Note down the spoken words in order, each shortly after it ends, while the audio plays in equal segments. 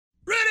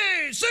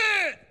Ready,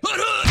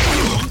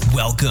 set,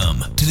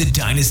 Welcome to the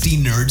Dynasty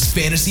Nerds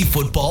Fantasy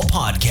Football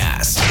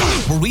Podcast,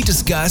 where we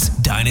discuss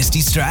dynasty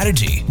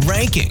strategy,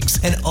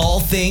 rankings, and all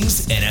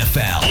things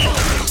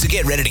NFL. So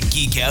get ready to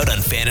geek out on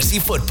fantasy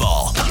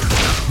football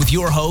with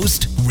your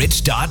host,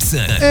 Rich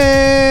Dotson.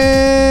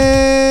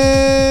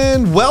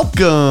 And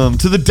welcome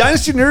to the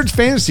Dynasty Nerds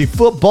Fantasy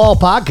Football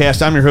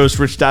Podcast. I'm your host,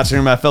 Rich Dotson,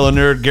 and my fellow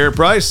nerd, Garrett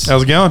Price.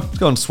 How's it going? It's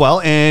going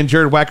swell. And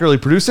Jared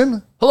Wackerly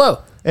producing.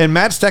 Hello. And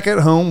Matt Steck at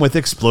home with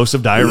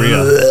explosive diarrhea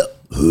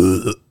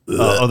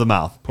of the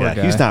mouth. Poor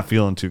guy. He's not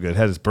feeling too good.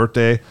 Had his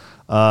birthday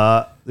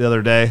the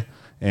other day,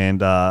 and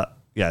now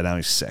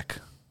he's sick.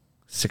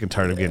 Sick and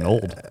tired of getting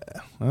old.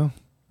 Well,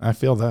 I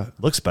feel that.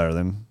 Looks better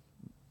than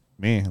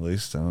me, at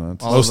least. I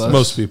don't know.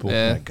 Most people.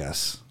 Yeah. I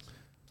guess.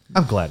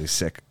 I'm glad he's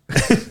sick.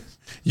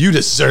 You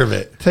deserve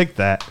it. Take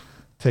that.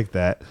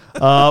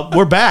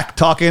 We're back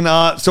talking.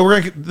 So we're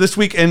gonna this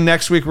week and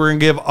next week we're gonna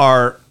give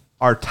our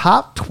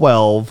top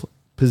 12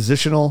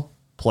 positional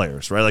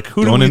players, right? Like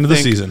who Going do we into the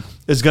think season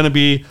is going to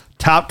be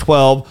top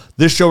 12?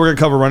 This show we're going to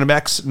cover running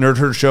backs. Nerd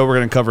Herd show we're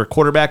going to cover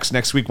quarterbacks.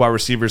 Next week wide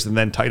receivers and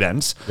then tight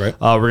ends. Right.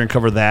 We're going to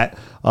cover that.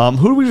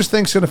 Who do we just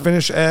think is going to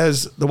finish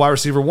as the wide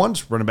receiver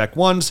ones, running back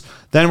ones?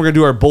 Then we're going to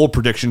do our bold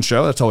prediction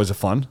show. That's always a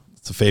fun.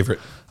 It's a favorite.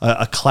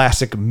 A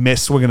classic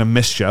miss. We're going to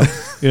miss show.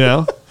 You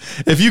know.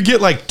 If you get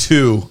like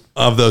two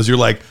of those, you're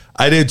like,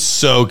 I did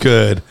so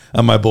good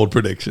on my bold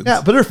predictions.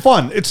 Yeah, but they're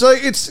fun. It's like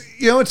it's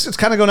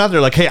kind of going out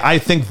there like, hey, I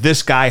think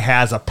this guy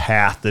has a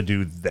path to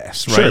do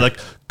this, right? Sure. Like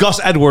Gus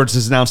Edwards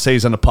is announced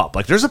he's on the pup.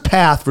 Like there's a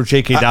path for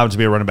J.K. Dobbins to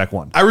be a running back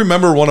one. I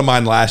remember one of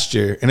mine last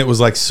year, and it was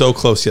like so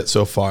close yet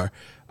so far.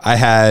 I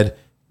had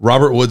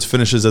Robert Woods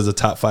finishes as a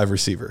top 5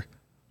 receiver.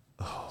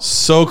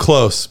 So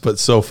close, but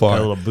so far.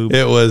 Got a little boop.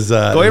 It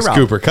was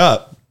Cooper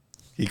Kupp.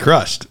 He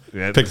crushed.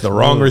 Yeah, Picked the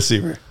wrong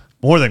receiver.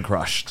 More than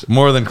crushed.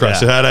 More than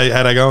crushed. Yeah.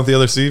 Had I gone with the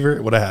other receiver,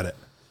 would have had it.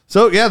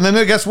 So yeah, then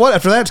guess what?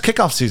 After that, it's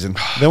kickoff season.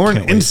 Then we're in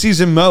Can't wait.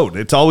 in-season mode.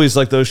 It's always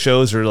like those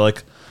shows are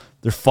like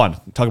they're fun.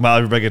 Talking about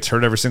everybody gets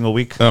hurt every single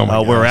week. Oh my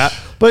where we're at,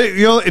 gosh. but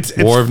it's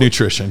War of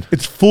nutrition.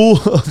 It's full.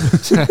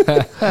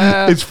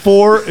 It's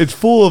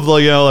full of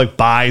like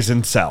buys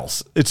and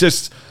sells. It's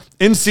just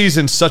in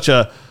season such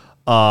a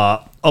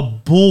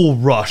bull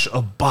rush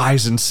of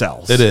buys and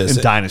sells. It is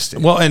in Dynasty.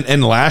 Well,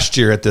 and last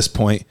year at this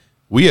point,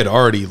 we had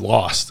already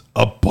lost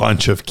a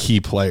bunch of key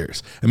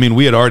players. I mean,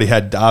 we had already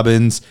had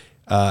Dobbins,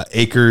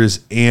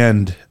 Akers,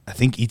 and I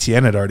think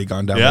ETN had already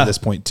gone down by this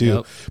point too.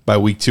 Yep. By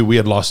week 2, we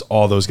had lost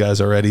all those guys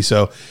already.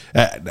 So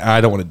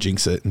I don't want to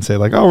jinx it and say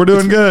like, oh, we're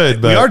doing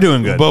good. But we are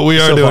doing good. But we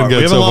are so doing far. good.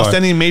 We haven't so lost far.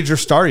 any major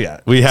star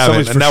yet. We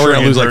haven't. Somebody's And for now we're sure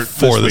gonna lose like injured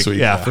 4 this week.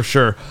 Yeah, for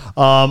sure.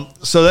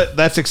 So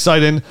that's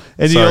exciting.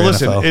 And Sorry,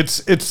 listen,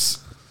 NFL.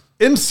 it's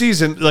in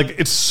season, like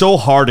it's so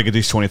hard to get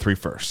these 23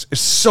 firsts. It's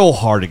so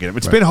hard to get them.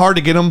 It's been hard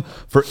to get them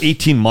for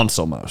 18 months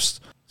almost.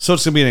 So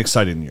it's going to be an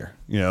exciting year.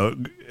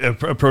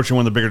 Approaching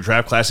one of the bigger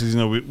draft classes.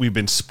 We've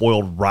been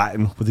spoiled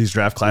rotten with these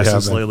draft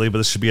classes lately, but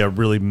this should be a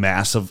really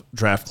massive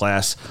draft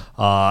class. It's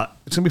going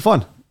to be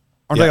fun.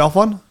 Aren't they all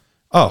fun?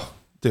 Oh,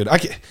 dude,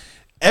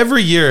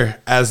 every year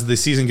as the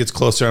season gets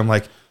closer, I'm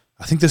like,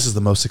 I think this is the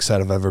most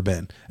excited I've ever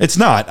been. It's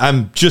not.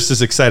 I'm just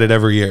as excited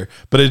every year,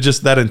 but it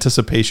just that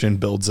anticipation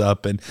builds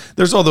up, and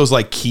there's all those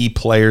like key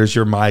players,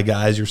 your my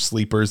guys, your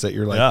sleepers that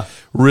you're like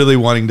really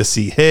wanting to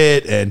see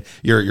hit, and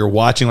you're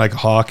watching like a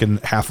hawk,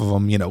 and half of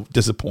them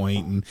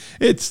disappoint, and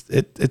it's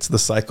the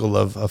cycle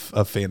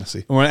of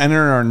fantasy. We're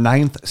entering our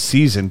 9th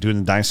season doing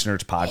the Dynasty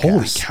Nerds podcast.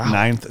 Holy cow.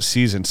 9th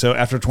season. So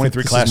after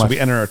 23 classes, we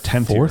enter our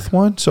 10th year. 4th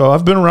one. So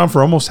I've been around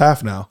for almost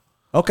half now.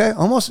 Okay,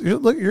 almost.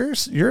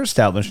 You're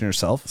establishing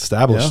yourself.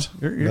 Established.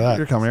 Yeah,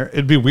 you're coming here.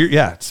 It'd be weird.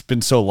 Yeah, it's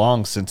been so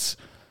long since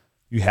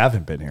you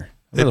haven't been here.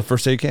 The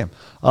first day you came.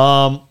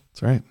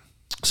 That's right.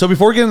 So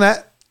before we get into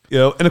that,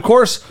 and of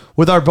course,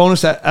 with our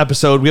bonus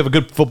episode, we have a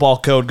good football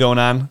code going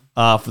on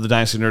for the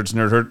Dynasty Nerds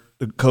Nerd Herd.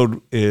 The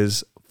code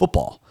is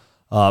football.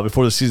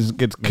 Before the season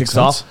kicks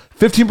off,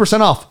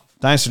 15% off.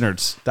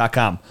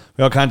 DynastyNerds.com.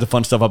 We have all kinds of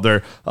fun stuff up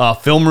there.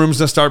 Film room's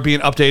going to start being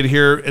updated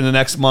here in the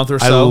next month or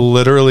I so.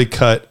 literally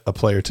cut a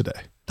player today.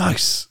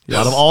 Nice.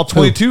 Out of all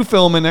 22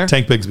 film in there.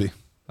 Tank Bigsby.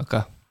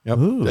 Okay.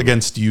 Yep.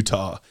 Against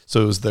Utah.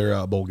 So it was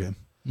their bowl game.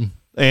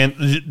 And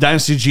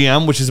Dynasty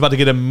GM, which is about to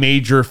get a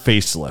major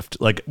facelift.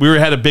 Like we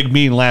had a big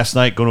meeting last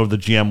night going over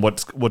the GM,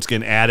 what's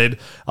getting added.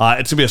 It's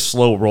going to be a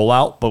slow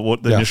rollout,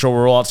 but the initial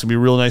rollout's going to be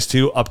really nice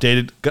too.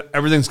 Updated.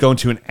 Everything's going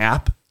to an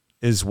app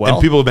as well.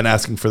 And people have been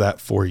asking for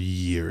that for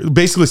years.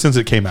 Basically since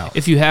it came out.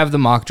 If you have the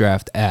mock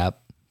draft app,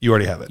 You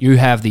already have it. you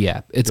have the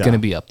app. It's going to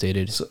be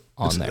updated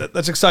on there.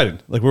 That's exciting.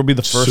 Like we'll be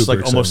the first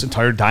Super almost exciting.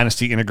 entire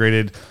Dynasty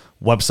integrated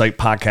website,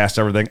 podcast,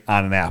 everything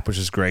on an app, which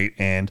is great.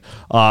 And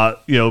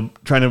trying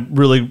to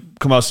really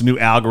come out with some new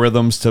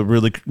algorithms to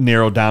really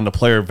narrow down the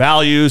player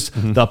values,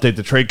 to update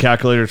the trade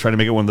calculator, try to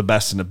make it one of the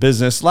best in the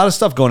business. A lot of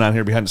stuff going on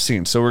here behind the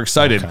scenes. So we're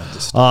excited.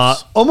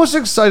 Almost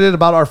excited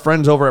about our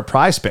friends over at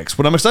Prize Picks.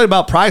 What I'm excited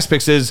about Prize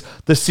Picks is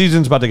the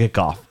season's about to kick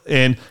off.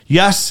 And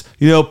yes,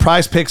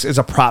 Prize Picks is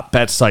a prop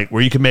bet site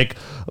where you can make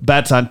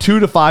bets on 2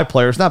 to 5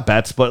 players, not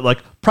bets, but like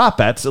prop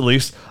bets, at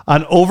least,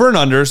 on over and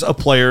unders of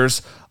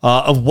players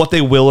of what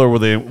they will or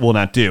what they will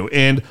not do.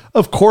 And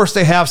of course,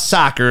 they have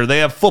soccer, they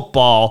have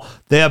football,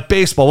 they have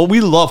baseball. But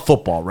we love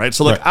football, right?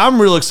 So,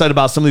 I'm real excited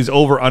about some of these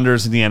over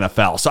unders in the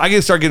NFL. So I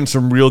can start getting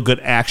some real good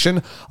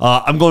action.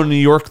 I'm going to New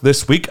York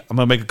this week. I'm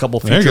going to make a couple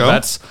future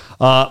bets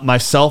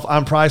myself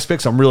on Prize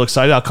Picks. I'm real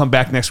excited. I'll come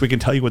back next week and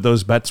tell you what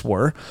those bets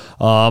were.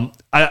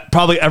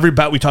 Probably every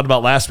bet we talked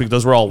about last week,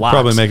 those were all locks.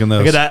 Probably making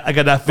those. I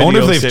got that video. I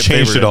wonder if they've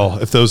changed it all,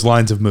 if those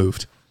lines have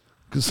moved.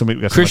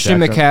 Christian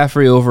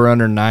McCaffrey over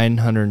under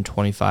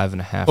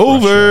 925.5.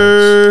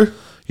 Over.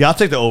 Yeah, I'll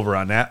take the over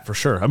on that for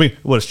sure. I mean,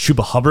 what is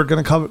Chuba Hubbard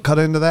going to cut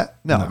into that?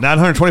 No.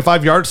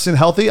 925 yards and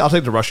healthy. I'll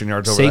take the rushing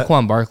yards over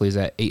Saquon Barkley's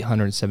at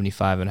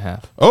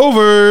 875.5.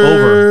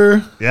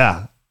 Over.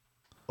 Yeah.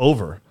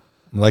 Over.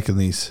 I'm liking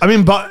these. I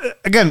mean, but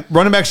again,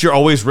 running backs, you're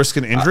always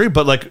risking injury,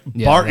 but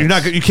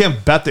you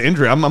can't bet the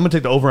injury. I'm going to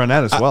take the over on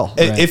that as well.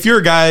 If you're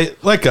a guy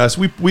like us,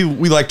 we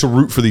like to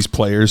root for these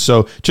players.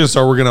 So chances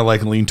are we're going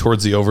to lean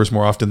towards the overs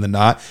more often than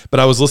not. But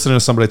I was listening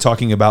to somebody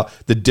talking about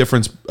the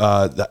difference,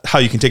 how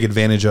you can take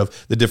advantage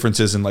of the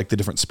differences in the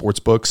different sports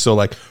books. So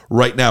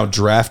right now,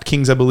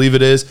 DraftKings, I believe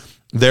it is,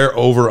 their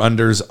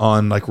over-unders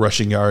on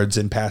rushing yards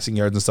and passing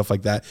yards and stuff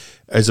like that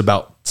is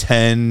about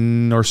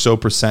 10% or so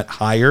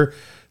higher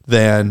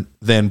than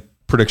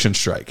Prediction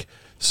Strike.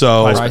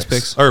 So Prize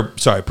Picks.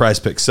 Prize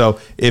Picks. So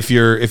if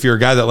you're a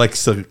guy that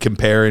likes to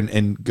compare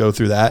and go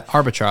through that,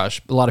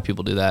 arbitrage. A lot of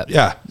people do that.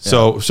 Yeah.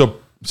 So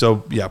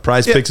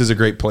Prize Picks is a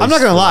great place. I'm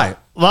not going to lie.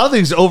 A lot of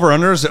these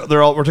over-unders,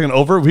 we're taking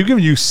over. We've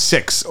given you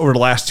 6 over the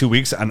last 2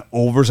 weeks on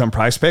overs on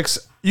Prize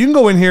Picks. You can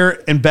go in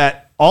here and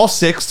bet all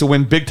 6 to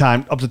win big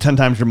time, up to 10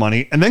 times your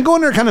money, and then go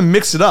in there and kind of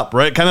mix it up,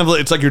 right? Kind of,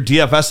 it's like your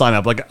DFS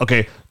lineup.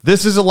 Okay,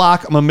 this is a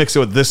lock. I'm going to mix it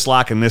with this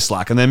lock, and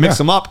then mix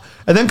them up,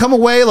 and then come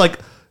away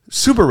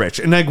super rich,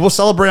 and we'll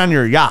celebrate on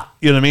your yacht.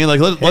 You know what I mean?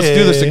 Let's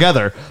do this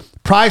together.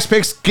 Prize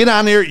Picks, get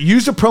on there.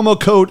 Use the promo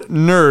code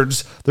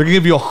NERDS. They're going to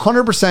give you a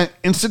 100%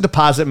 instant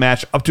deposit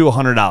match up to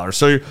 $100.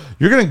 So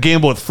you're going to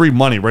gamble with free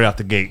money right out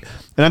the gate.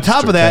 And on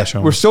top of that,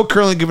 we're still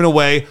currently giving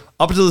away,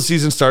 up until the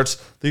season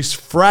starts, these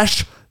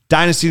fresh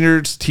Dynasty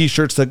Nerds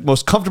t-shirts, the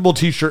most comfortable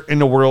t-shirt in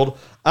the world.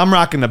 I'm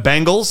rocking the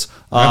Bengals.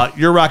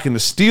 You're rocking the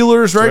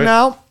Steelers right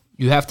now.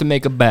 You have to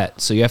make a bet.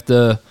 So you have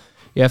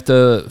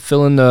to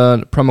fill in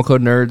the promo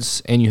code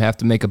NERDS, and you have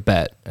to make a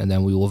bet, and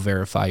then we will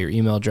verify your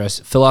email address.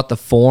 Fill out the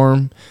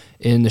form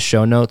in the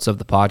show notes of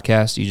the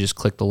podcast. You just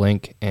click the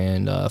link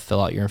and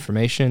fill out your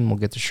information. We'll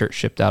get the shirt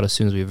shipped out as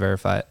soon as we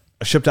verify it.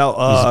 I shipped out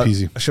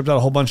a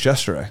whole bunch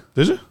yesterday.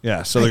 Did you?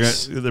 Yeah, so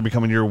they're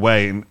becoming your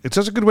way, and it's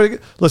just a good way to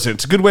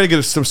it's a good way to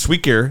get some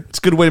sweet gear. It's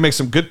a good way to make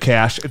some good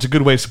cash. It's a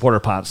good way to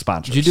support our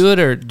sponsors. Did you do it,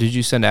 or did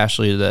you send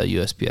Ashley to the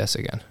USPS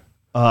again?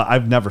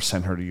 I've never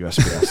sent her to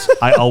USPS.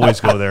 I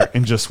always go there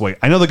and just wait.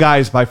 I know the guy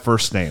is by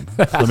first name.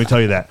 Let me tell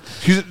you that.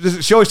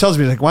 She always tells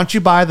me, why don't you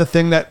buy the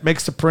thing that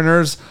makes the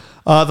printers,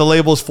 the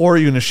labels for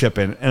you to ship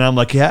in? And I'm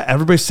like, yeah,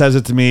 everybody says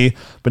it to me,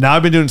 but now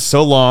I've been doing it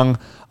so long.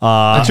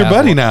 That's your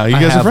buddy now. You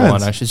guys are friends.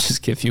 One. I should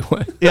just give you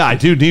one. Yeah, I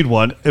do need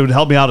one. It would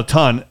help me out a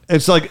ton.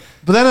 It's but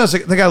then I was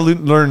like, they got to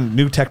learn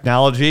new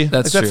technology.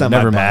 That's true. Not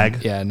Never my bag.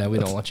 Mind. Yeah, no, we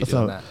don't want you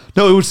doing that.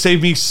 No, it would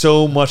save me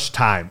so much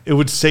time. It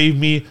would save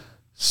me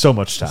so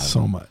much time.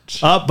 So much.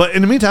 But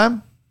in the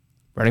meantime,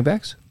 running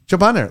backs,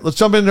 jump on there. Let's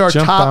jump into our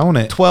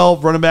top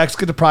 12 running backs.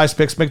 Get the Prize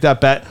Picks. Make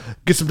that bet.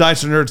 Get some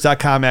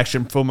DynastyNerds.com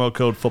action. Promo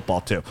code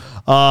football too.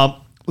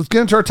 Let's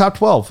get into our top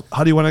 12.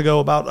 How do you want to go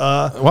about?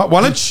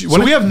 Why don't you?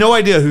 So we have no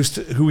idea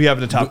who we have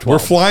in the top 12.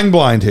 We're flying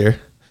blind here.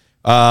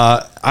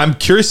 I'm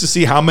curious to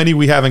see how many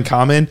we have in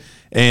common,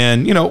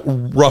 and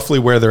roughly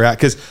where they're at.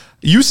 Because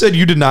you said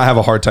you did not have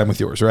a hard time with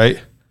yours, right?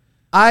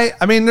 I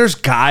mean, there's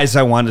guys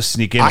I wanted to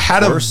sneak in. I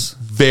had a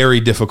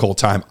very difficult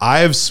time. I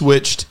have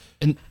switched.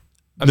 And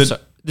I'm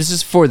sorry. This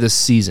is for this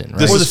season, right?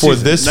 This is for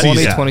this season.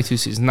 2022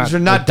 season,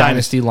 not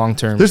dynasty long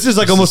term. This is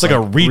almost like a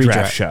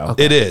redraft show.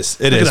 Okay. It is.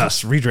 Look at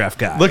us, redraft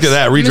guys. Look at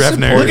that, redraft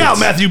nerds. Look out,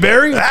 Matthew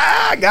Berry.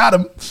 I got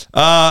him.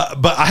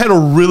 But I had a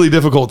really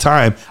difficult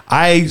time.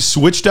 I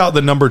switched out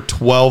the number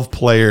 12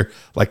 player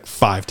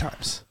 5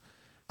 times.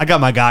 I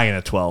got my guy in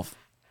at 12.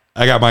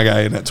 I got my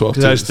guy in at 12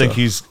 too. I just think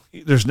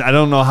I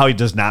don't know how he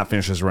does not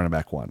finish as running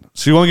back 1.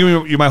 So you want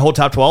to give me my whole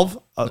top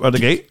 12 out of the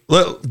gate?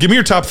 Give me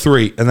your top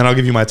 3, and then I'll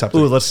give you my top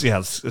 3. Ooh, let's sneak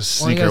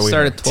our way.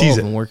 Start at 12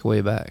 and work your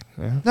way back.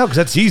 Yeah. No, because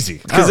that's easy.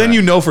 Because then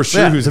you know for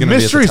sure who's going to be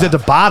at the top. The mystery's at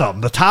the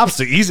bottom. The top's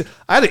the easy.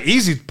 I had an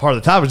easy part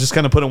of the top. I was just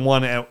kind of putting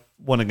one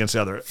against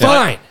the other.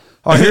 Fine.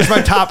 All right, here's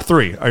my top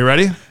 3. Are you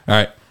ready? All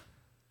right.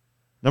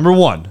 Number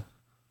 1,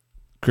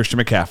 Christian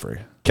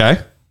McCaffrey.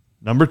 Okay.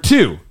 Number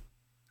 2,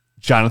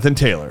 Jonathan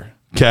Taylor.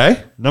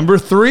 Okay. Number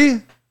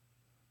 3,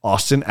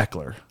 Austin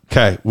Eckler.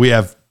 Okay. We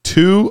have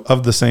 2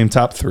 of the same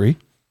top 3.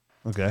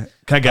 Okay.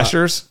 Can I guess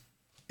yours?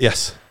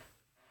 Yes.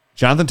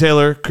 Jonathan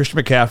Taylor, Christian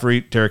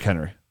McCaffrey, Derrick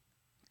Henry.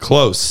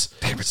 Close.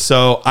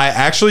 So I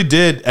actually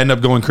did end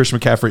up going Christian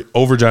McCaffrey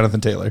over Jonathan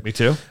Taylor. Me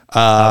too.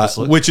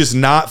 Which is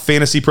not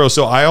Fantasy Pro.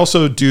 So I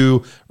also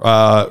do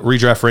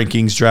redraft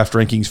rankings, draft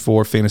rankings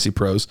for Fantasy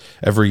Pros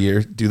every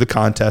year. Do the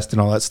contest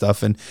and all that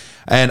stuff. And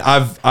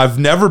I've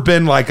never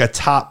been like a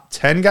top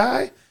 10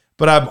 guy,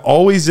 but I'm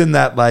always in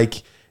that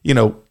like,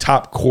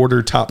 top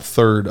quarter, top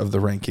third of the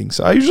rankings.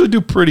 So I usually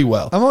do pretty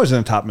well. I'm always in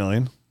the top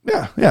million.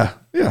 Yeah.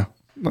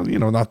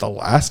 Not the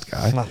last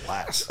guy. Not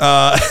last.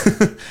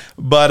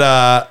 But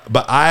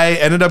I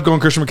ended up going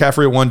Christian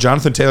McCaffrey at 1.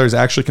 Jonathan Taylor is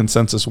actually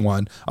consensus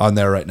 1 on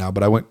there right now.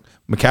 But I went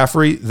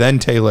McCaffrey, then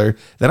Taylor.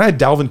 Then I had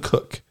Dalvin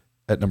Cook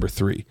at number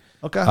 3.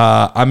 Okay.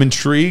 I'm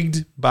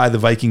intrigued by the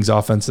Vikings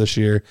offense this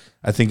year.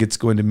 I think it's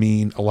going to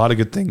mean a lot of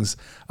good things,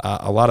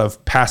 a lot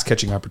of pass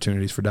catching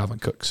opportunities for Dalvin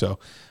Cook. So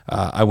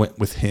I went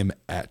with him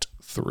at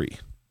 3.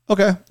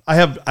 Okay. I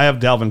have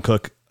Dalvin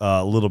Cook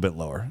a little bit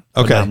lower.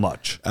 But Okay. not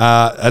much.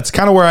 That's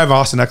kind of where I have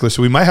Austin Eckler.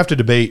 So we might have to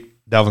debate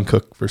Dalvin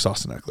Cook versus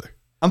Austin Eckler.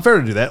 I'm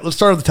fair to do that. Let's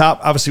start at the top.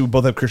 Obviously, we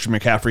both have Christian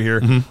McCaffrey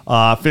here.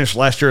 Finished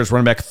last year as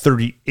running back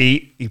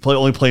 38. He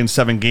only played in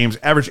 7 games.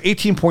 Averaged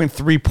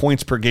 18.3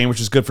 points per game,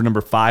 which is good for number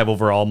 5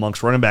 overall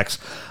amongst running backs.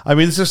 I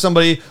mean, this is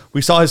somebody,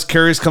 we saw his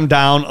carries come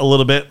down a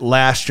little bit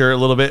last year,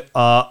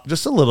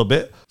 just a little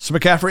bit. So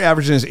McCaffrey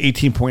averaging his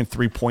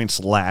 18.3 points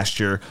last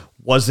year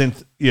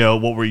wasn't,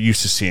 what we're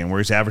used to seeing, where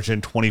he's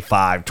averaging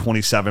 25,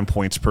 27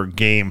 points per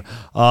game.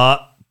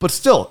 But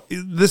still,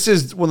 this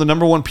is one of the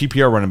number 1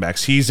 PPR running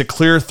backs. He's a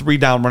clear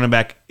 3-down running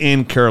back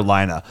in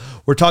Carolina.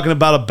 We're talking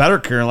about a better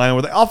Carolina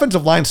where the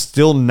offensive line's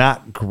still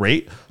not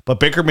great, but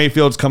Baker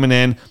Mayfield's coming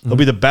in. They'll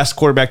be the best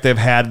quarterback they've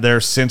had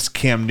there since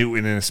Cam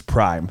Newton in his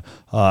prime.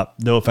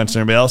 No offense to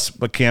anybody else,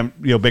 but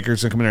Baker's going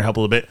to come in there and help a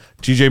little bit.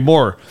 DJ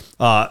Moore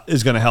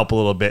is going to help a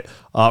little bit.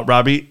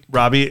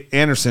 Robbie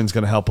Anderson's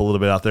going to help a little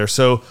bit out there.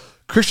 So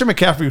Christian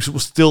McCaffrey will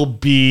still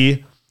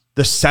be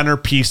the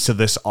centerpiece to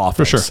this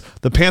offense. For sure.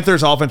 The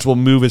Panthers offense will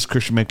move as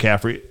Christian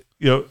McCaffrey,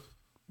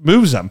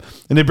 moves them.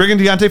 And they bring in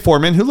Deontay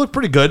Foreman, who looked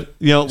pretty good,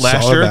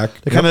 last Solid year.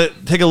 back. They kind of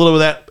take a little bit of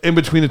that in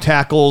between the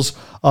tackles,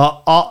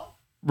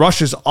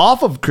 rushes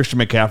off of Christian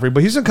McCaffrey,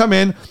 but he's going to come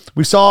in.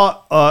 We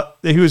saw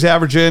that he was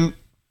averaging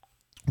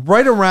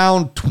right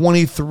around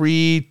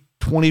 23,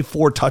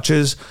 24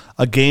 touches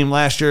a game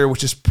last year,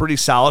 which is pretty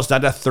solid. It's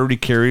not at 30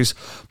 carries.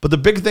 But the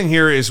big thing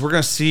here is we're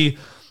going to see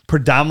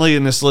predominantly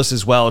in this list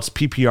as well, it's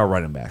PPR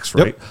running backs,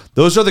 right? Yep.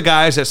 Those are the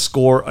guys that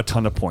score a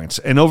ton of points.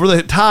 And over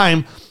the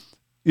time,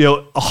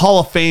 a Hall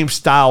of Fame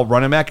style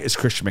running back is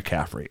Christian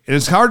McCaffrey. And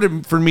it's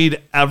hard for me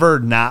to ever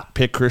not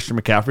pick Christian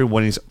McCaffrey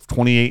when he's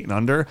 28 and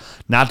under,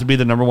 not to be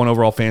the number 1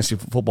 overall fantasy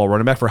football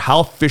running back for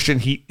how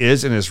efficient he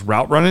is in his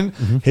route running,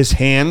 his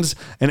hands,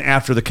 and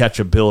after the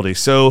catch ability.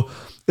 So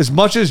as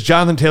much as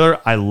Jonathan Taylor,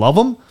 I love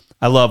him.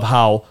 I love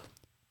how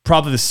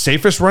probably the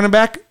safest running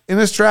back in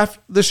this draft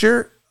this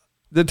year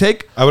to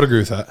take. I would agree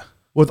with that.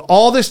 With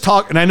all this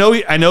talk, and I know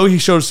he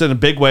showed us in a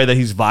big way that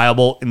he's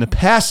viable in the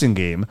passing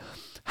game.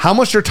 How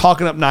much they're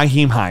talking up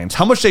Nyheim Hines,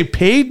 how much they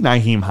paid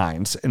Nyheim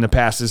Hines in the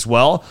past as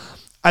well.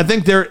 I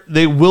think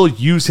they will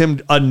use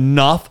him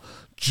enough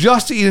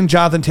just to eat in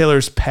Jonathan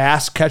Taylor's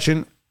pass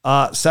catching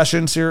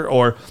sessions here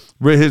or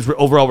his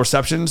overall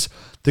receptions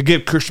to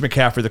give Christian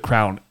McCaffrey the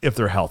crown if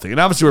they're healthy. And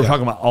obviously we're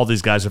talking about all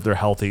these guys if they're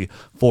healthy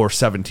for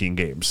 17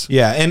 games.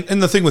 Yeah,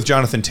 and the thing with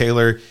Jonathan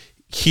Taylor,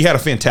 he had a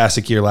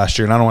fantastic year last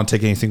year, and I don't want to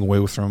take anything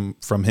away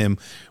from him.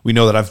 We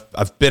know that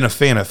I've been a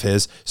fan of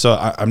his, so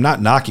I'm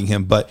not knocking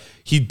him, but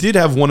he did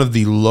have one of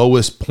the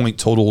lowest point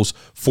totals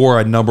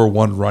for the number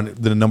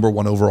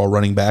 1 overall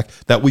running back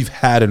that we've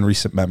had in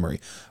recent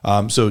memory.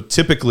 So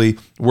typically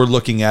we're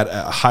looking at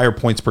higher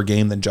points per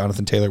game than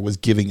Jonathan Taylor was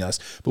giving us,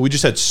 but we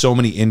just had so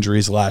many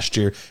injuries last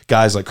year.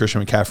 Guys like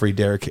Christian McCaffrey,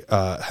 Derrick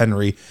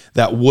Henry,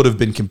 that would have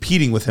been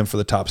competing with him for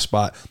the top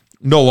spot,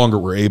 no longer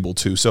were able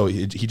to. So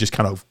he just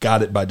kind of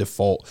got it by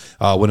default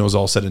when it was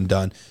all said and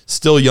done.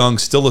 Still young,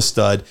 still a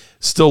stud,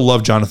 still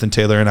love Jonathan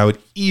Taylor, and I would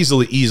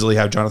easily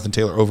have Jonathan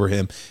Taylor over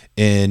him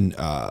in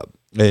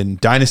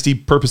dynasty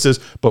purposes.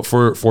 But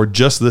for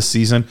just this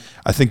season,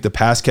 I think the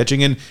pass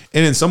catching, and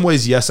in some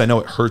ways, yes, I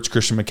know it hurts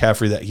Christian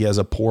McCaffrey that he has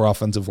a poor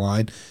offensive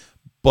line,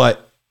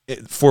 but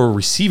for a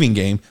receiving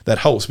game, that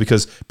helps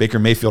because Baker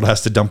Mayfield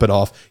has to dump it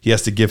off. He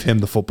has to give him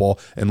the football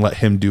and let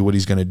him do what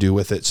he's going to do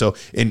with it. So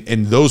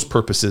in those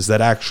purposes,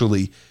 that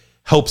actually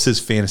helps his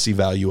fantasy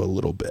value a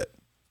little bit.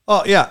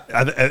 Oh, yeah.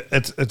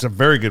 It's a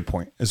very good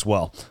point as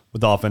well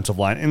with the offensive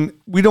line. And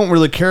we don't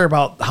really care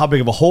about how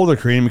big of a hole they're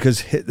creating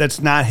because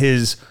that's not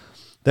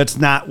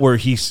where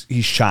he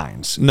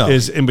shines. No.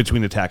 Is in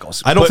between the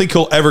tackles. I don't think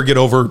he'll ever get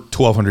over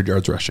 1,200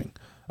 yards rushing.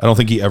 I don't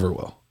think he ever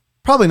will.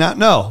 Probably not,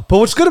 no. But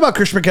what's good about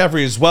Christian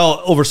McCaffrey as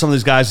well over some of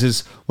these guys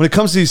is when it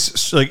comes to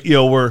these,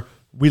 where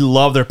we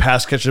love their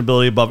pass catching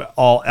ability above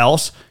all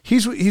else,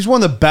 he's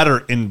one of the better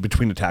in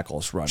between the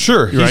tackles running.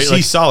 Sure, right?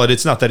 he's solid.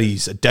 It's not that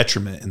he's a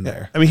detriment in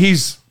there. I mean,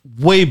 he's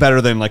way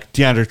better than like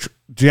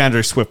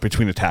DeAndre Swift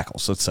between the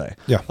tackles, let's say.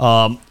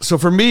 Yeah. So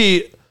for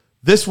me,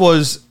 this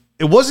was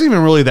it wasn't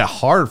even really that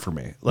hard for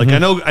me. Like I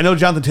know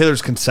Jonathan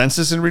Taylor's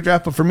consensus in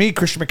redraft, but for me,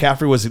 Christian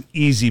McCaffrey was an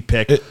easy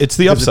pick. It's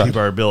the because of upside.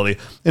 PPR ability.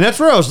 And that's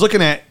where I was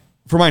looking at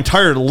for my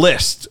entire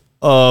list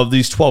of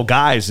these 12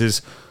 guys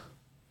is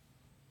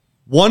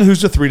one,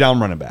 who's a 3-down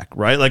running back,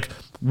 right? Like,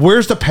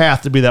 where's the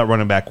path to be that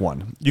running back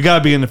one? You got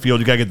to be in the field.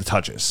 You got to get the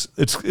touches.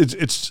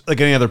 It's like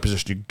any other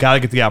position. You got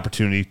to get the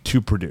opportunity to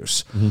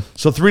produce.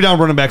 So 3-down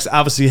running backs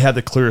obviously had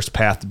the clearest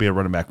path to be a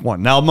running back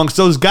one. Now, amongst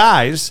those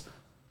guys,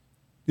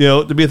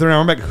 to be a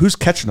 3-down running back, who's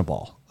catching the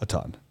ball a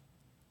ton?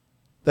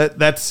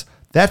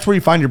 That's where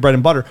you find your bread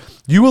and butter.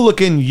 You will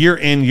look in,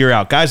 year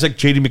out. Guys like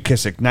J.D.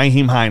 McKissick,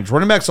 Nyheim Hines,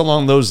 running backs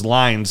along those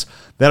lines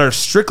that are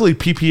strictly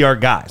PPR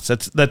guys.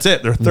 That's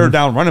it. They're third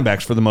down running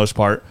backs for the most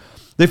part.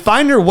 They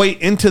find their way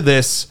into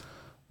this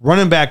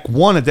running back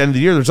one at the end of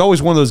the year. There's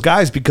always one of those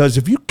guys because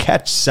if you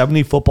catch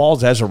 70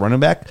 footballs as a running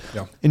back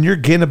and you're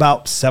getting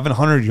about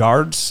 700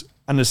 yards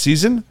on the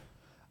season,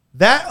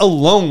 that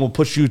alone will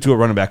push you to a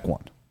running back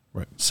one.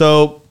 Right.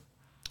 So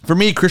for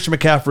me, Christian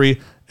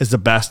McCaffrey is the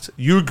best.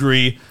 You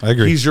agree. I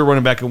agree. He's your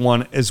running back at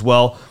one as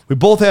well. We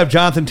both have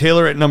Jonathan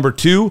Taylor at number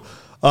 2,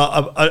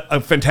 a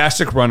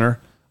fantastic runner,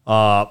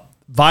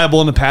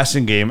 viable in the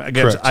passing game.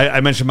 Again,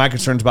 I mentioned my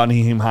concerns about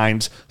Nyheim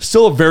Hines.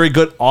 Still a very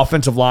good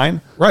offensive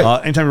line.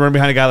 Right. Anytime you run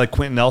behind a guy like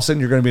Quentin Nelson,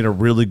 you're going to be in a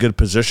really good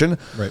position.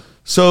 Right.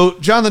 So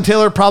Jonathan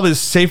Taylor, probably the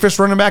safest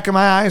running back in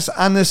my eyes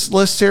on this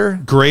list here.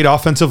 Great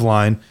offensive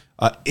line.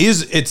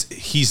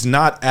 He's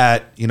not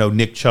at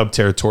Nick Chubb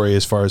territory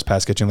as far as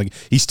pass catching. Like,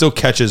 he still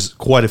catches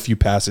quite a few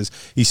passes.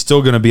 He's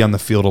still going to be on the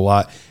field a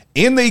lot,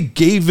 and they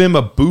gave him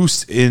a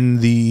boost in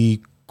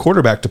the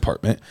quarterback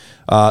department.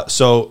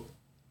 So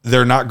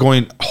they're not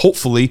going,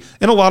 hopefully,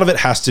 and a lot of it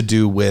has to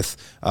do with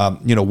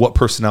what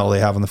personnel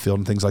they have on the field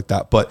and things like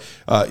that. But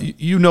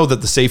that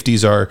the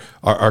safeties are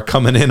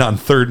coming in on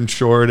 3rd and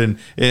short and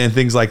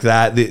things like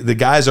that. The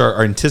guys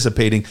are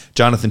anticipating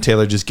Jonathan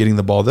Taylor just getting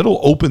the ball.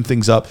 That'll open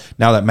things up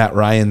now that Matt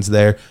Ryan's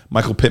there.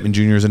 Michael Pittman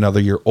Jr. is another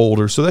year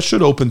older, so that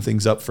should open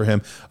things up for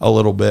him a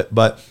little bit.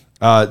 But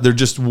there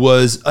just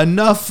was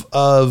enough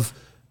of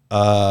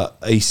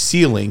a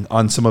ceiling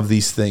on some of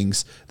these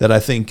things that I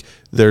think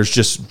there's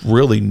just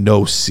really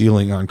no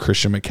ceiling on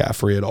Christian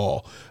McCaffrey at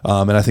all.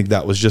 And I think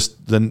that was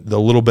just the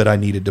little bit I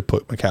needed to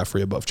put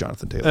McCaffrey above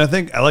Jonathan Taylor.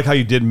 And I like how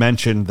you did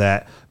mention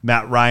that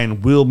Matt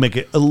Ryan will make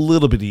it a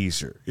little bit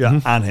easier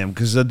on him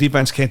because the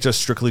defense can't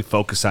just strictly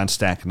focus on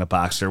stacking the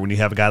box there. When you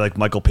have a guy like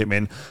Michael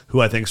Pittman,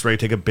 who I think is ready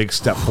to take a big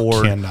step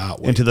forward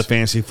into the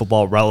fantasy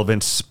football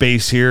relevant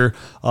space here.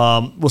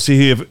 We'll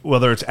see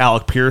whether it's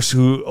Alec Pierce,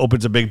 who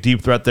opens a big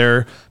deep threat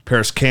there,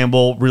 Paris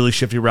Campbell, really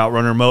shifty route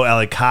runner, Mo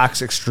Alley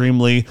Cox,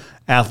 extremely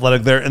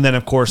athletic there, and then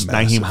of course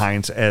Nyheim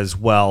Hines as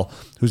well,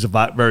 who's a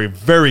very,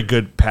 very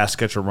good pass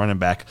catcher running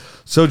back.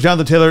 So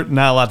Jonathan Taylor,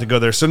 not a lot to go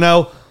there. So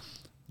now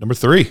Number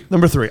three.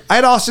 I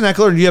had Austin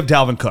Eckler and you have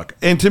Dalvin Cook.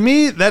 And to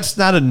me, that's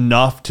not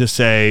enough to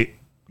say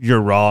you're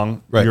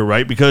wrong. Right. You're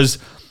right. Because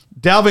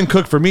Dalvin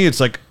Cook, for me,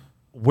 it's like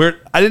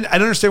I didn't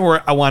understand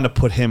where I wanted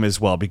to put him as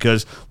well,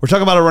 because we're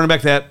talking about a running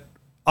back that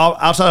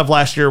outside of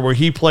last year, where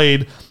he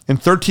played in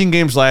 13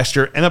 games last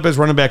year, ended up as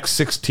running back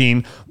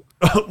 16,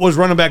 was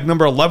running back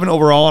number 11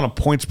 overall on a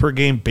points per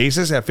game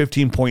basis at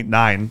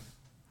 15.9.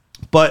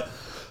 But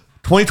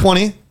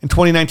 2020 and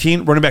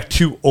 2019, running back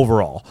 2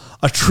 overall.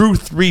 A true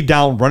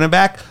 3-down running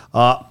back.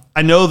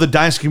 I know the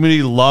Dynasty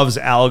community loves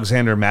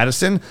Alexander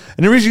Madison.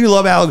 And the reason you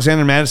love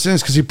Alexander Madison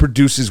is because he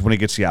produces when he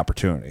gets the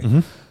opportunity. Mm-hmm.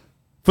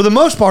 For the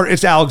most part,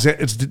 it's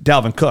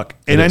Dalvin Cook.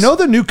 And I know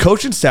the new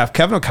coaching staff,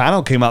 Kevin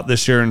O'Connell, came out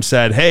this year and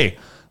said, hey,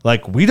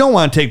 we don't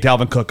want to take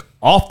Dalvin Cook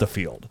off the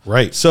field.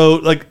 Right. So,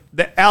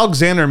 the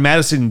Alexander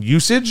Madison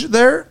usage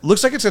there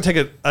looks like it's going to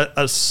take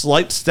a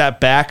slight step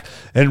back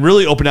and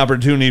really open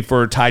opportunity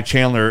for Ty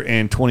Chandler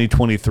in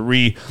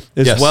 2023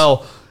 as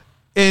well.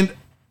 And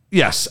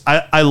yes,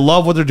 I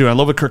love what they're doing. I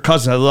love Kirk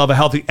Cousins. I love a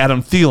healthy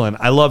Adam Thielen.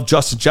 I love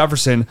Justin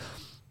Jefferson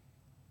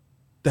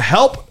to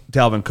help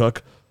Dalvin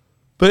Cook.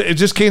 But it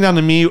just came down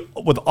to me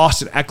with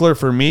Austin Eckler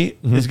for me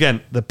is,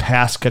 again, the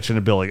pass catching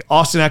ability.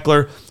 Austin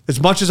Eckler,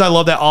 as much as I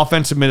love that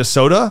offense in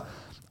Minnesota,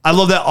 I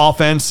love that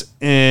offense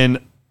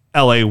in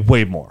LA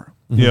way more.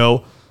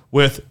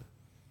 With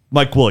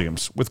Mike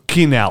Williams, with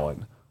Keenan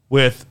Allen,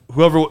 with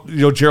whoever,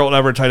 Gerald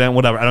Everett, tight end,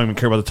 whatever. I don't even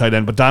care about the tight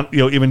end, but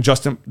even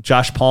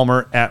Josh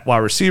Palmer at wide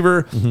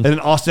receiver, and then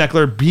Austin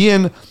Eckler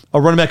being a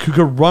running back who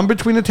could run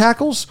between the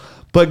tackles,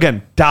 but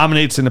again,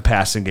 dominates in the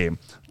passing game.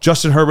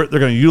 Justin Herbert, they're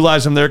going to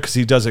utilize him there because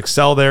he does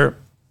excel there.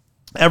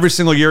 Every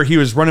single year, he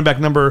was running back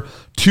number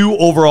 2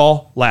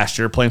 overall last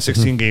year, playing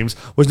 16 games,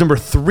 was number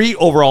 3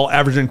 overall,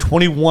 averaging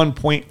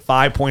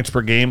 21.5 points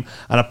per game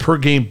on a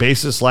per-game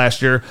basis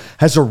last year.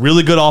 Has a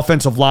really good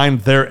offensive line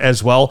there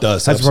as well.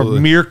 Has a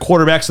premier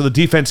quarterback, so the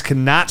defense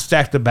cannot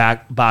stack the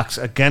box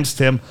against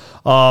him.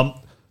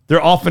 Their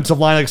offensive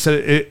line, like I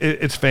said,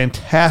 it's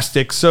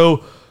fantastic.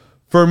 So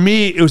for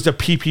me, it was the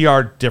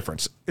PPR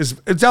difference. Is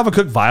Dalvin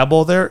Cook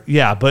viable there?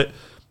 Yeah, but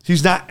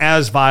he's not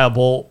as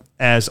viable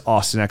as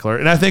Austin Eckler.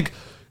 And I think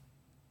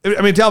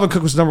I mean, Dalvin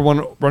Cook was number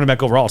one running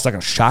back overall. It's not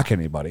going to shock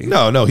anybody.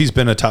 No, he's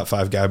been a top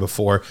 5 guy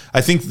before.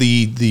 I think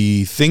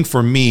the thing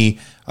for me,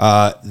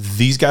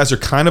 these guys are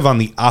kind of on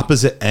the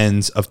opposite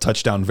ends of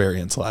touchdown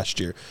variance last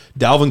year.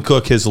 Dalvin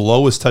Cook, his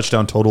lowest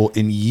touchdown total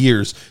in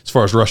years as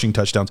far as rushing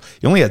touchdowns.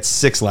 He only had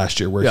 6 last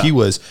year, where he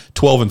was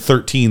 12 and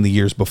 13 the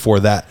years before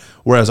that.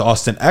 Whereas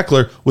Austin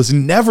Eckler was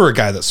never a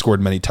guy that scored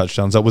many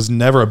touchdowns. That was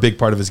never a big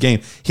part of his game.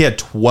 He had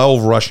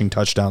 12 rushing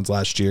touchdowns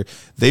last year.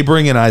 They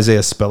bring in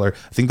Isaiah Spiller.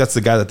 I think that's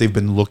the guy that they've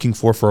been looking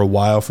for a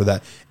while for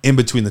that in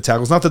between the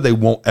tackles. Not that they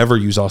won't ever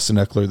use Austin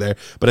Eckler there,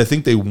 but I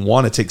think they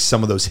want to take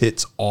some of those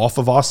hits off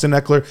of Austin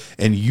Eckler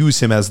and use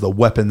him as the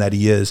weapon that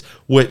he is,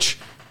 which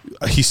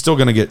he's still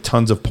going to get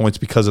tons of points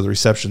because of the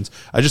receptions.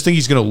 I just think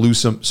he's going to lose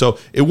some. So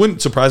it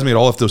wouldn't surprise me at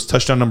all if those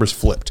touchdown numbers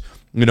flipped.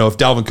 You know, if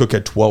Dalvin Cook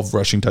had 12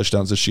 rushing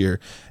touchdowns this year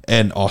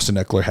and Austin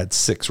Eckler had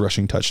 6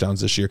 rushing touchdowns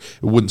this year,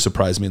 it wouldn't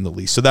surprise me in the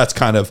least. So that's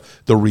kind of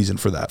the reason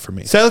for that for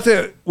me. So I looked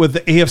at with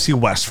the AFC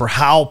West for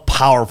how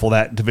powerful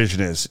that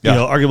division is. You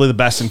know, arguably the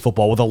best in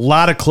football with a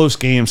lot of close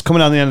games coming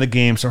down the end of the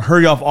game. Some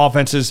hurry off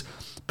offenses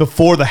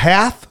before the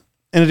half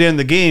and at the end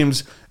of the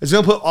games. It's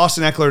going to put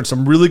Austin Eckler in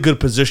some really good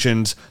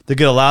positions to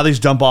get a lot of these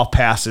dump off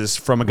passes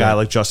from a guy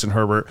like Justin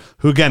Herbert,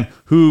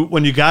 who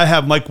when you got to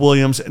have Mike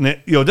Williams, and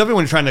definitely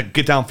when you're trying to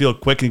get downfield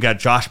quick, and you got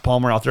Josh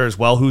Palmer out there as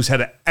well, who's had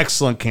an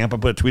excellent camp. I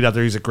put a tweet out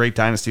there. He's a great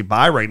dynasty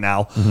buy right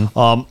now.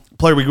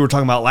 Player we were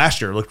talking about last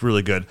year looked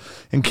really good.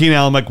 And Keenan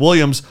Allen, Mike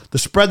Williams, to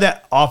spread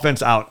that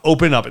offense out,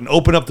 open up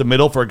the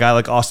middle for a guy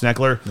like Austin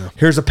Eckler. Yeah.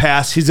 Here's a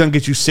pass. He's going to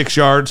get you 6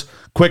 yards.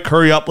 Quick,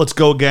 hurry up. Let's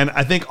go again.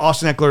 I think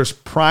Austin Eckler is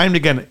primed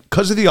again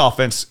because of the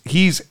offense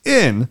he's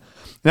in,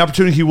 an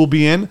opportunity he will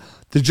be in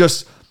to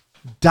just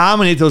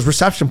dominate those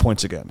reception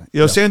points again.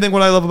 Same thing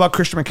what I love about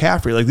Christian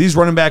McCaffrey. Like, these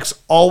running backs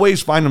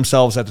always find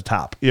themselves at the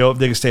top, if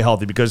they can stay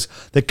healthy, because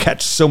they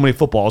catch so many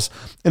footballs.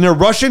 And their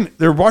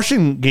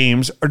rushing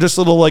games are just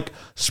little like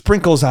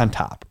sprinkles on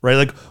top, right?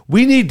 Like,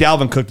 we need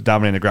Dalvin Cook to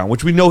dominate the ground,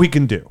 which we know he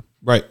can do.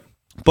 Right.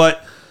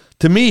 But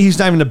to me, he's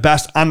not even the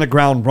best on the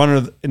ground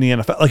runner in the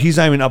NFL. Like, he's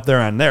not even up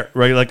there on there,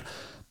 right? Like,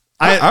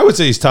 I would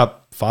say he's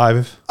top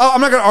 5. Oh,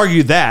 I'm not going to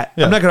argue that.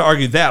 Yeah. I'm not going to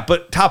argue that.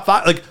 But top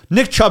 5, like,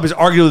 Nick Chubb is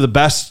arguably the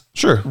best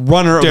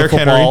runner Derrick of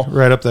the football. Henry,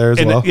 right up there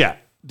as well. Yeah.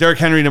 Derrick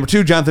Henry, number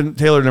 2, Jonathan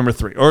Taylor, number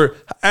 3. Or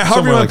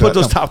however you want to put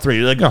those top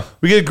 3. Like,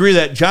 we can agree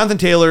that Jonathan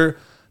Taylor,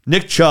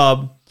 Nick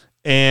Chubb,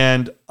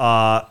 and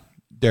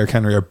Derrick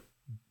Henry are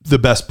the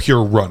best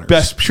pure runners.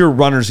 Best pure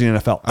runners in the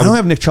NFL. I don't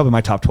have Nick Chubb in my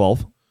top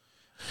 12.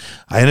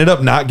 I ended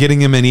up not getting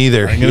him in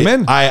either.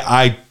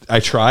 I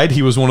tried.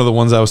 He was one of the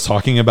ones I was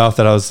talking about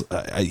that I was,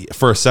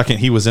 for a second,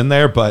 he was in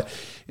there. But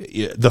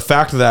the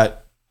fact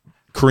that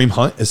Kareem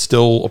Hunt is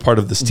still a part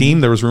of this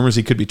team, there was rumors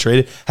he could be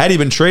traded. Had he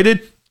been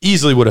traded,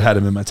 easily would have had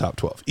him in my top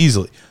 12.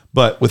 Easily.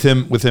 But with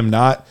him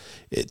not,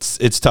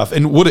 it's tough.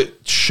 And would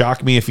it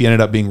shock me if he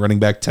ended up being running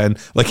back 10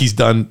 like he's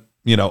done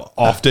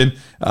often?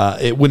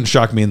 It wouldn't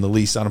shock me in the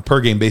least. On a per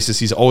game basis,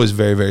 he's always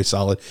very, very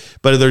solid.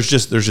 But there's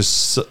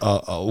just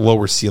a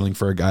lower ceiling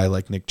for a guy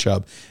like Nick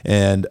Chubb,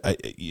 and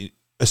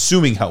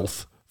assuming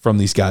health from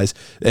these guys,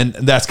 and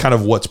that's kind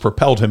of what's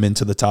propelled him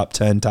into the top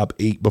 10, top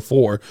 8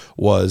 before,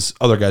 was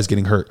other guys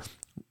getting hurt.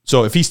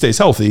 So if he stays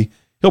healthy,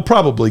 he'll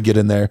probably get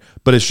in there.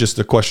 But it's just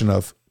a question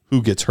of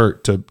who gets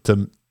hurt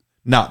to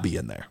not be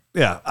in there.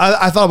 Yeah,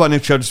 I thought about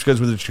Nick Chubb just because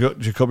with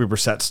Jacoby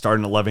Brissett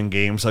starting 11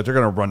 games, like, they're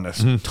going to run this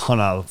ton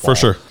out of the ball. For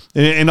sure.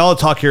 And all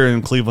the talk here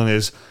in Cleveland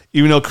is,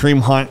 even though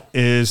Kareem Hunt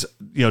is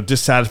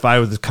dissatisfied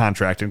with his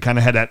contract and kind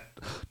of had that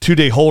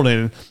 2-day hold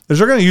in, is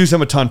they're going to use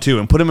him a ton too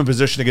and put him in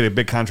position to get a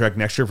big contract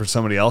next year for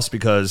somebody else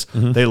because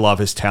they love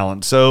his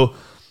talent. So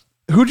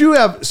who'd you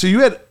have? So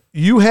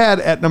you had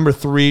at number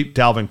 3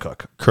 Dalvin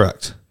Cook.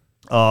 Correct.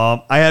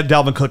 I had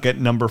Dalvin Cook at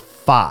number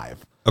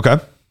 5. Okay.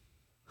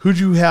 Who'd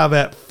you have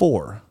at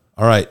 4?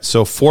 All right,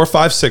 so 4,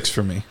 5, 6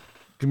 for me.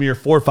 Give me your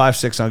 4, 5,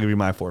 6. And I'll give you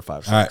my 4,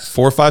 5, 6. All right,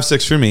 4, 5,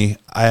 6 for me.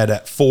 I had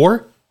at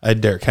 4, I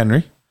had Derrick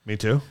Henry. Me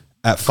too.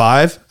 At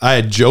 5, I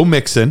had Joe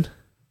Mixon.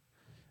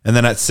 And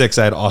then at 6,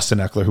 I had Austin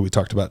Eckler, who we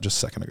talked about just a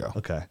second ago.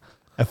 Okay.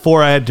 At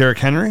 4, I had Derrick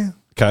Henry.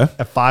 Okay.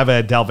 At 5, I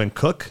had Dalvin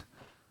Cook.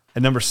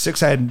 At number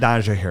 6, I had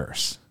Najee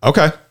Harris.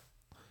 Okay.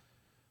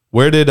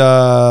 Where'd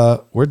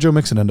Joe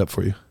Mixon end up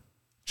for you?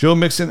 Joe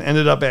Mixon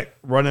ended up at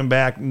running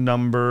back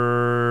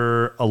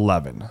number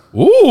 11.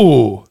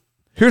 Ooh.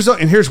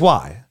 Here's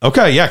why.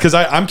 Okay, yeah, because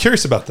I'm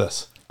curious about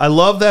this. I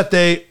love that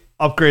they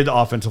upgraded the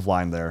offensive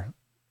line there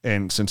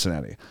in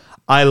Cincinnati.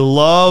 I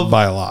love...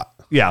 By a lot.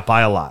 Yeah,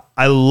 by a lot.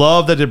 I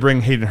love that they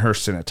bring Hayden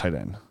Hurst in at tight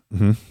end.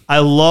 Mm-hmm. I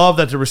love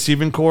that the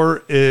receiving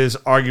core is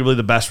arguably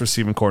the best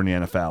receiving core in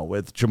the NFL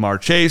with Jamar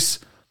Chase,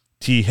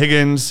 T.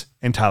 Higgins,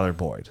 and Tyler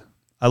Boyd.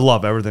 I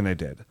love everything they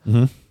did.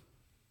 Mm-hmm.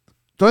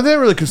 The only thing that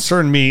really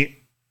concerned me,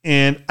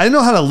 and I didn't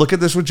know how to look at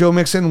this with Joe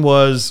Mixon,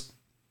 was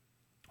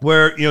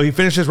where he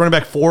finished as running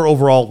back 4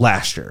 overall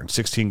last year in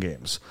 16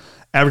 games.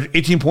 Averaged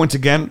 18 points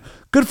again.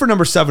 Good for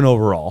number 7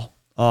 overall.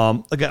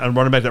 Again, a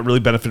running back that really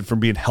benefited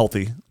from being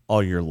healthy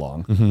all year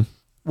long. Mm-hmm.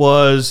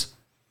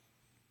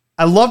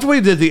 I loved what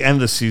he did at the end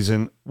of the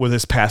season with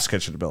his pass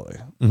catching ability,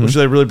 which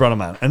they really brought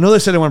him on. I know they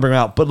said they want to bring him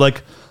out, but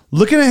like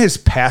looking at his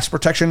pass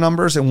protection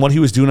numbers and what he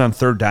was doing on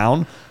third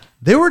down,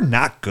 they were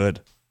not good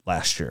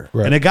last year.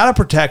 Right. And they got to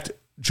protect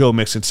Joe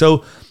Mixon.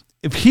 So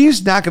if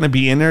he's not going to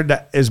be in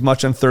there as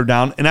much on third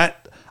down, and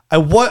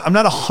I'm not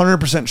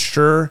 100%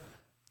 sure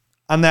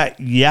on that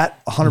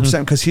yet,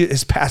 100%, because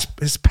his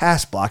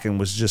pass blocking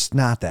was just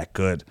not that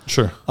good.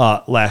 Sure.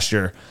 Last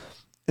year,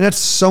 and that's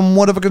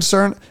somewhat of a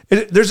concern.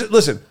 There's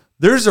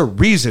a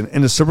reason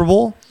in the Super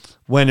Bowl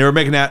when they were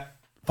making that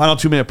final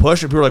 2-minute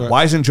push, and people were like,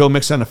 "Why isn't Joe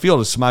Mixon on the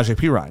field? It's Samaje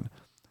Perine."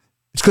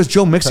 It's because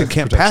Joe Mixon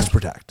can't pass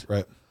protect.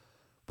 Right.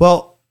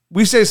 Well,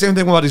 we say the same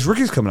thing about these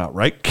rookies coming out,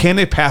 right? Can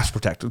they pass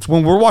protect? It's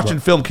when we're watching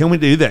film, can we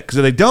do that? Because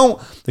if they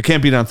don't, they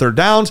can't beat on third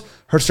downs,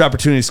 hurts their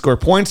opportunity to score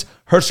points,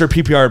 hurts their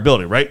PPR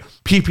ability, right?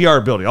 PPR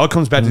ability. All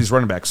comes back to these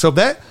running backs. So if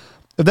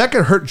that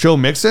could hurt Joe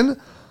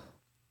Mixon,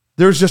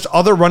 there's just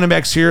other running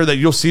backs here that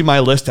you'll see my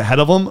list ahead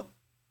of them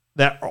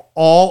that are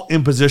all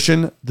in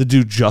position to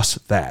do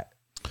just that.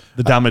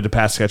 The dominant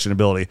pass catching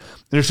ability.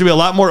 And there should be a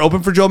lot more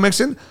open for Joe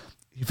Mixon.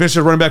 He finished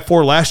as running back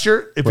 4 last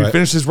year. If he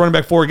finishes running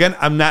back 4 again,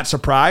 I'm not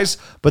surprised.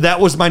 But that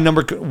was my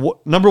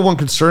number one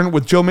concern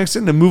with Joe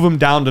Mixon, to move him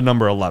down to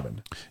number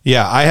 11.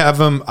 Yeah, I have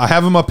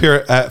him up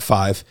here at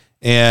 5.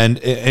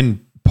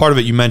 And part of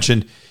it you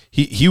mentioned,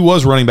 he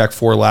was running back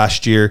 4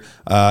 last year.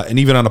 And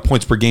even on a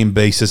points per game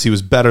basis, he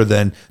was better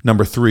than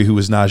number 3, who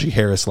was Najee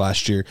Harris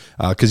last year,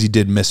 because he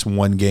did miss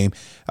 1 game.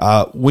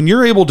 When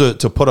you're able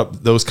to put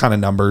up those kind of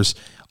numbers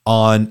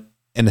on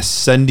an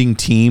ascending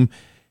team,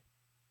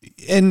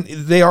 and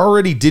they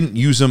already didn't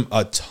use him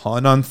a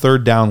ton on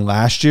third down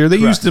last year. They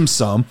used him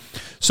some.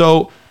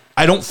 So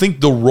I don't think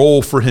the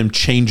role for him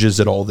changes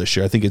at all this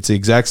year. I think it's the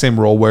exact same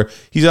role where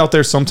he's out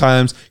there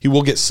sometimes. He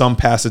will get some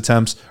pass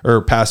attempts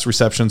or pass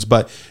receptions,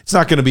 but it's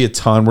not going to be a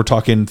ton. We're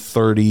talking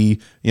 30,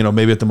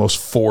 maybe at the most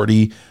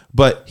 40.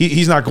 But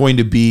he's not going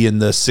to be in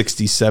the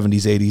 60s,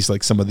 70s, 80s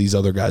like some of these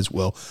other guys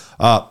will.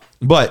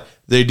 But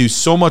they do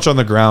so much on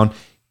the ground.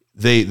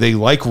 They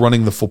like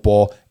running the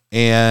football.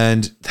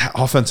 And that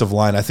offensive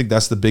line, I think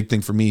that's the big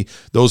thing for me.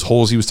 Those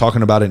holes, he was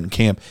talking about it in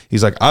camp.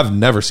 He's like, I've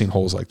never seen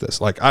holes like this.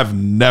 I've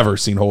never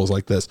seen holes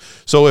like this.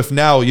 So if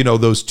now,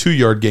 those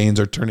 2-yard gains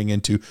are turning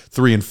into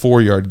 3 and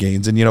 4 yard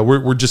gains, and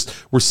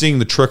we're seeing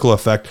the trickle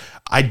effect.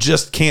 I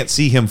just can't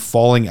see him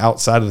falling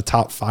outside of the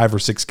top 5 or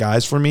 6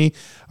 guys for me,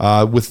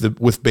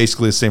 with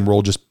basically the same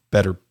role, just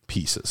better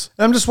pieces.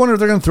 And I'm just wondering if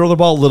they're going to throw the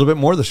ball a little bit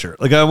more this year.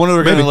 I wonder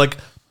if they're going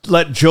to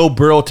let Joe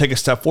Burrow take a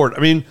step forward. I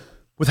mean,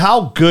 with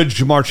how good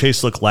Jamar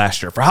Chase looked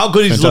last year, for how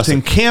good he's looked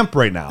in camp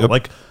right now,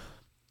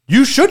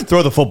 you should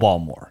throw the football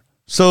more.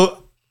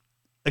 So,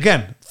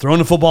 again, throwing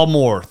the football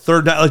more,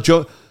 third down,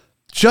 Joe.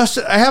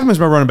 I have him as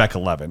my running back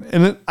 11,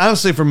 and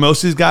honestly, for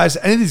most of these guys,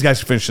 any of these guys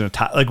can finish in the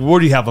top. Where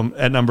do you have them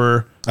at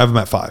number? I have them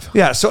at 5.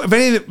 Yeah. So if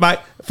any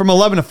from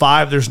 11 to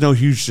 5, there's no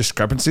huge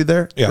discrepancy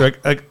there. Yeah.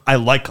 I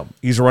like him.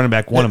 He's a running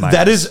back 1 of mine.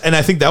 That is, and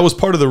I think that was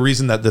part of the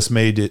reason that this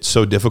made it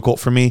so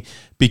difficult for me,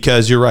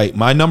 because you're right.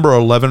 My number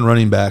 11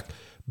 running back,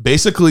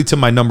 basically to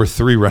my number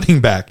 3 running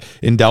back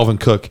in Dalvin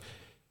Cook,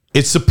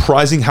 it's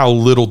surprising how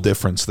little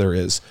difference there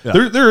is.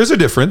 Yeah. There is a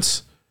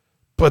difference,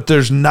 but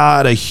there's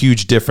not a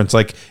huge difference.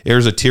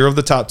 There's a tier of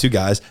the top 2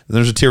 guys, and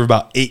there's a tier of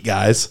about 8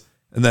 guys,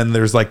 and then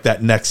there's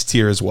that next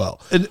tier as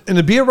well. And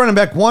to be a running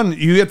back 1,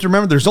 you have to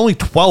remember there's only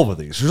 12 of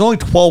these. There's only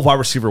 12 wide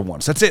receiver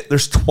 1s. That's it.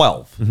 There's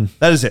 12. Mm-hmm.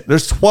 That is it.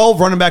 There's 12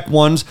 running back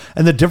 1s,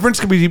 and the difference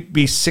could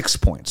be 6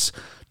 points.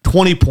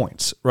 20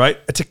 points, right?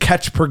 It's a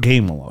catch per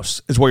game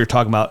almost is what you're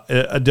talking about,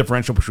 a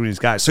differential between these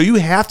guys. So you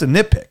have to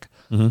nitpick.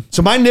 Mm-hmm.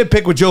 So my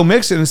nitpick with Joe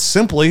Mixon is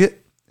simply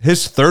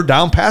his third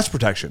down pass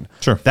protection.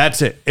 Sure.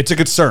 That's it. It's a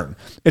concern.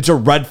 It's a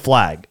red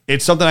flag.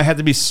 It's something I have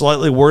to be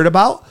slightly worried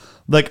about.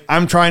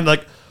 I'm trying,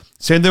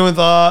 same thing with,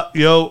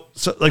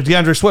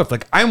 DeAndre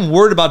Swift. I'm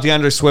worried about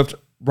DeAndre Swift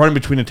running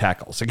between the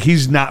tackles.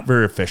 He's not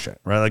very efficient,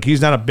 right?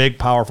 He's not a big,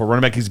 powerful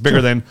running back. He's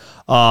bigger than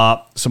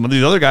some of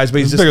these other guys, but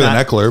he's just bigger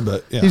than Eckler,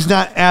 but yeah. He's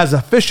not as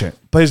efficient.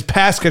 But his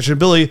pass catching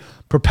ability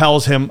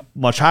propels him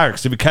much higher,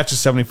 because if he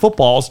catches 70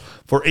 footballs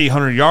for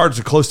 800 yards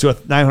or close to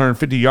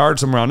 950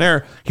 yards, somewhere around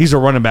there, he's a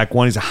running back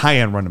 1. He's a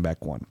high-end running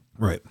back 1.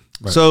 Right.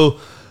 So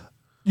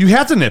you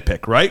have to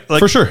nitpick, right?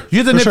 For sure.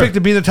 You have to nitpick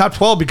to be in the top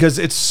 12, because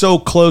it's so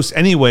close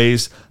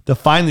anyways to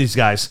find these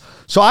guys.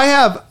 So I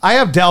have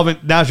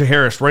Najee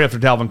Harris right after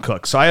Dalvin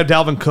Cook. So I have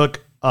Dalvin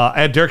Cook.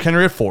 I had Derrick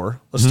Henry at 4.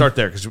 Let's start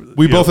there, because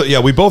we both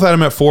had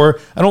him at 4.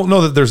 I don't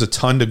know that there's a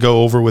ton to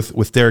go over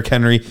with Derrick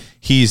Henry.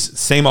 He's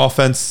same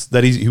offense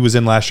that he was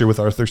in last year with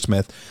Arthur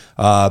Smith.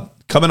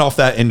 Coming off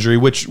that injury,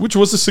 which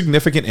was a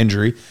significant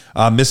injury,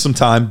 missed some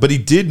time, but he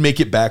did make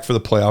it back for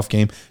the playoff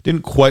game.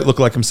 Didn't quite look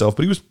like himself,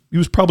 but he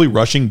was probably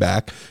rushing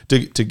back to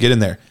get in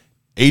there.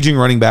 Aging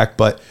running back,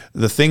 but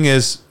the thing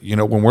is,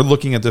 when we're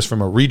looking at this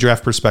from a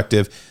redraft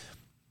perspective,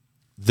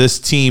 this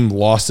team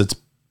lost its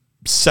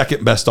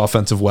second best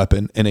offensive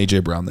weapon in A.J.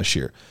 Brown this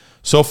year.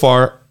 So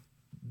far,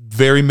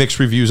 very mixed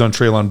reviews on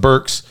Treylon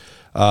Burks.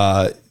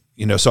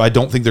 So I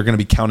don't think they're going to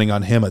be counting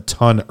on him a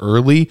ton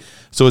early.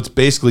 So it's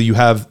basically you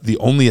have the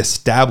only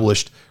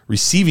established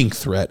receiving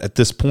threat at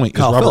this point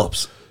Kyle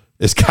Phillips.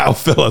 Is Kyle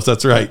Phillips.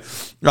 That's right.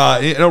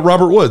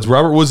 Robert Woods.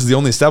 Robert Woods is the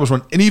only established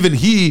one. And even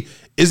he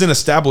isn't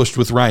established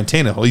with Ryan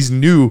Tannehill. He's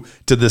new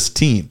to this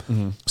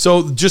team.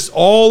 So just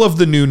all of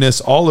the newness,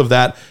 all of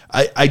that,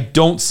 I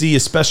don't see,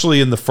 especially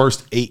in the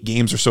first 8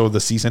 games or so of the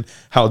season,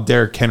 how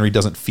Derrick Henry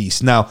doesn't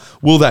feast. Now,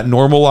 will that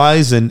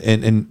normalize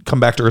and come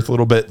back to earth a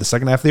little bit the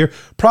second half of the year?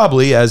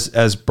 Probably,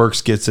 as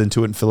Burks gets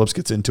into it and Phillips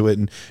gets into it,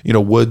 and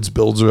Woods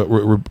builds a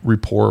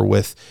rapport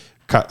with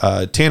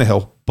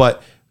Tannehill.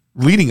 But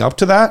leading up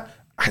to that,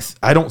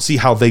 I don't see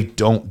how they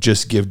don't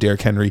just give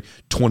Derrick Henry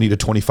 20 to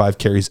 25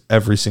 carries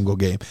every single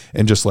game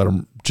and just let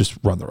him just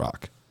run the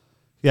rock.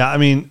 Yeah, I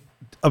mean,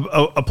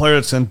 a player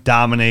that's going to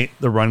dominate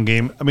the run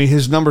game. I mean,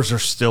 his numbers are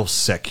still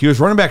sick. He was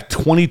running back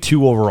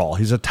 22 overall.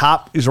 He's a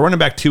running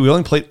back 2. He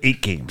only played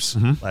 8 games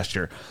last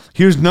year.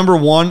 He was number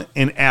 1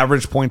 in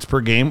average points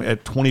per game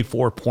at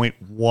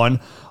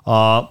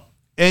 24.1.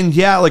 And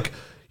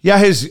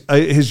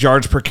his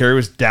yards per carry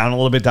was down a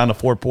little bit, down to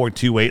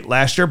 4.28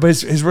 last year, but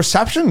his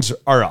receptions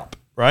are up.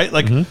 Right?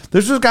 Like,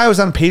 this guy was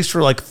on pace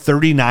for like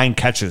 39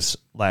 catches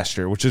last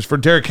year, which is for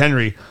Derrick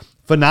Henry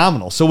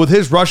phenomenal. So with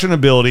his rushing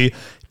ability,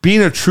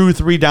 being a true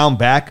 3-down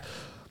back,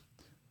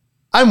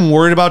 I'm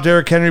worried about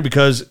Derrick Henry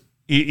because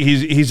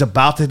he's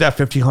about to hit that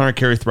 1,500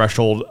 carry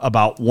threshold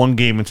about 1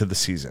 game into the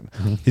season.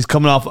 He's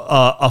coming off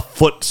a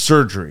foot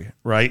surgery,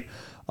 right?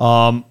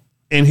 And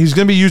he's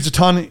going to be used a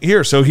ton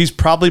here. So he's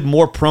probably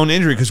more prone to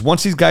injury because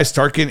once these guys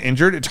start getting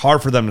injured, it's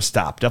hard for them to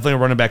stop. Definitely a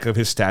running back of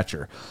his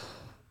stature.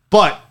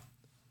 But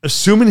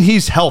assuming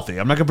he's healthy,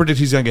 I'm not going to predict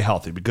he's going to get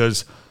healthy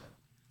because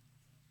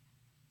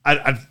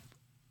I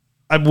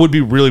would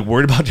be really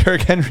worried about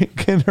Derrick Henry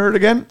getting hurt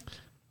again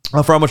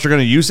for how much they're going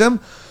to use him.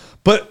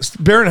 But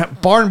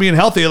Barn being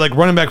healthy, like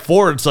running back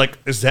forward, it's like,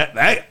 is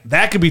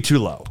that could be too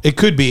low? It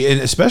could be, and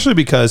especially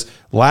because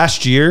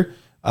last year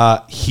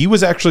he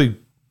was actually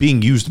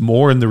being used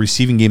more in the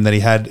receiving game than he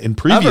had in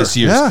previous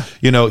years.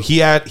 Yeah.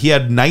 He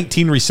had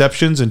 19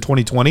 receptions in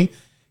 2020.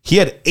 He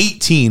had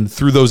 18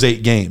 through those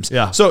 8 games.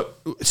 Yeah. So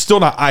still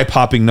not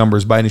eye-popping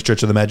numbers by any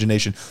stretch of the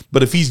imagination.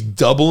 But if he's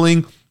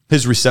doubling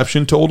his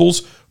reception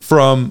totals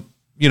from,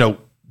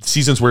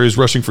 seasons where he's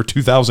rushing for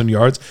 2,000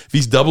 yards, if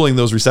he's doubling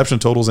those reception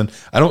totals, and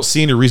I don't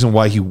see any reason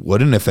why he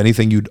wouldn't. If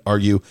anything, you'd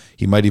argue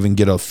he might even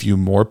get a few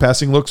more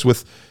passing looks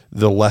with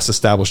the less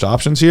established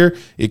options here.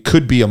 It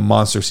could be a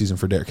monster season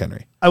for Derrick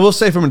Henry. I will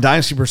say from a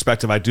dynasty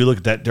perspective, I do look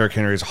at that Derrick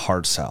Henry as a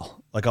hard sell.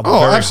 Like a very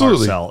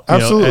absolutely. hard sell.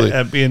 Absolutely.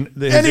 At being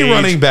any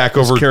running back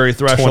over carry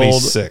threshold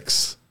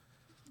 26.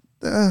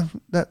 Not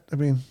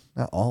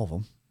all of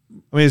them.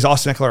 I mean, is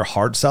Austin Eckler a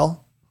hard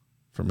sell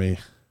For me.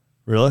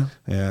 Really?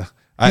 Yeah.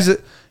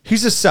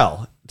 He's a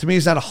sell. To me,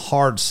 he's not a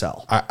hard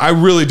sell. I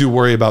really do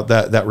worry about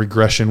that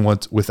regression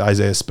with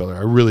Isaiah Spiller.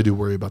 I really do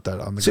worry about that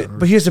on the ground.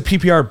 But he has a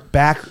PPR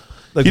back.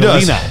 Like he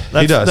does. Lean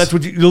on. He does. That's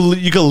what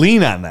you can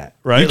lean on that,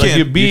 right? You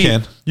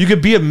can. You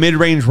could be a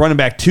mid-range running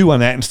back 2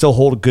 on that and still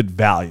hold a good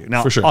value.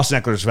 Now, For sure.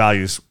 Austin Eckler's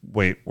value is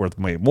worth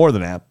way more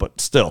than that,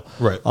 but still.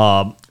 Right.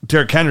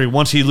 Derrick Henry,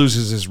 once he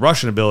loses his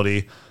rushing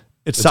ability,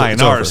 it's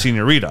sayonara,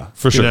 senorita.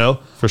 For sure.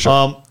 For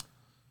sure.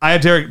 I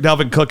had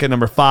Dalvin Cook at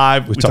number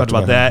 5. We talked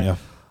about that. him, yeah.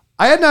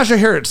 I had Najee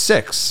Harris at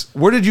 6.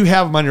 Where did you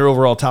have him on your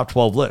overall top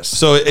 12 list?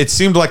 So it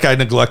seemed like I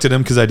neglected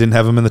him because I didn't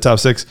have him in the top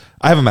 6.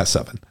 I have him at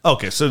 7.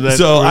 Okay, so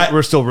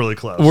we're still really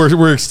close.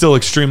 We're still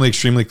extremely,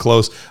 extremely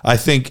close. I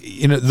think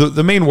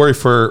the main worry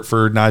for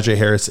Najee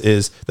Harris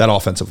is that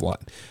offensive line.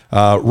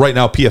 Right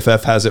now,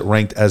 PFF has it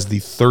ranked as the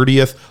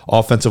 30th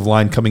offensive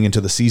line coming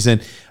into the season.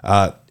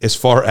 As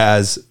far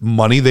as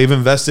money they've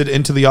invested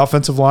into the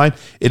offensive line,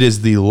 it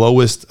is the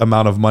lowest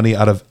amount of money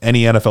out of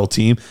any NFL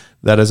team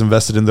that has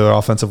invested in their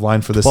offensive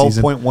line for this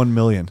season. $12.1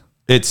 million.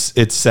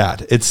 It's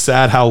sad. It's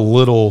sad how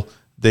little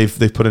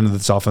they've put into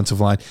this offensive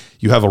line.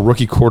 You have a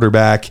rookie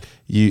quarterback.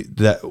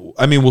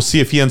 We'll see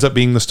if he ends up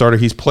being the starter.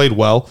 He's played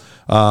well.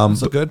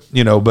 So good.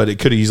 But it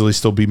could easily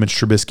still be Mitch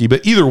Trubisky.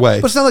 But either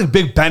way. But it's not like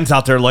Big Ben's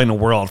out there lighting the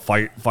world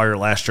on fire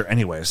last year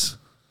anyways.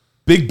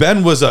 Big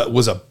Ben was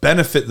a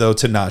benefit, though,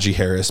 to Najee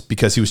Harris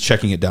because he was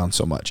checking it down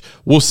so much.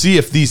 We'll see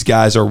if these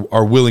guys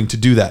are willing to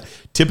do that.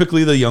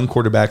 Typically, the young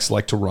quarterbacks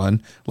like to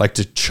run, like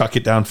to chuck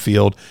it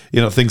downfield,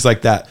 things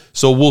like that.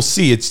 So we'll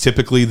see. It's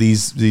typically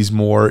these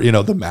more,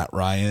 the Matt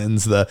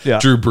Ryans, the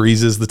Drew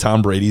Breeses, the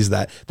Tom Brady's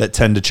that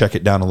tend to check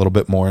it down a little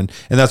bit more. And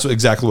that's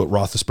exactly what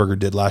Roethlisberger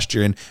did last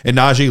year. And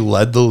Najee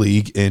led the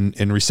league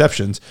in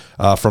receptions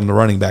from the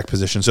running back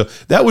position. So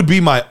that would be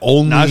my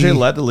only. Najee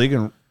led the league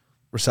in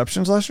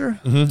receptions last year?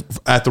 Mm-hmm.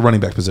 At the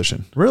running back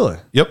position. Really?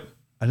 Yep.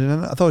 I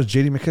didn't know. I thought it was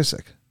J.D.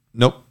 McKissick.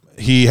 Nope.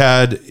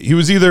 It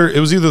was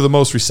either the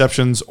most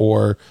receptions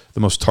or the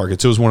most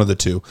targets. It was one of the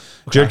two.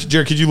 Okay.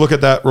 Jared, could you look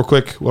at that real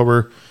quick while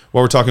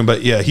we're talking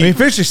about? Yeah, he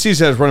finished the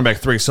season as running back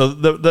 3, so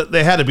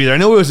they had to be there. I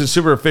know he was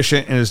super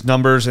efficient in his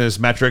numbers and his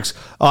metrics.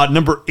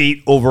 Number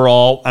 8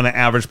 overall on an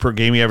average per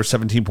game. He averaged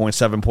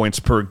 17.7 points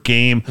per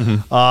game.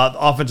 Mm-hmm. The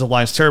offensive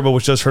line's terrible,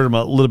 which does hurt him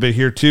a little bit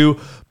here too.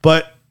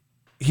 But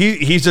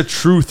he's a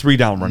true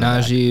 3-down running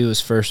back. Najee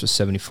was first with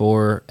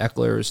 74.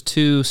 Eckler was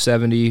 2,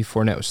 70.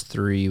 Fournette was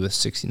 3 with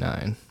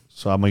 69.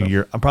 So I'm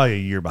probably a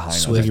year behind.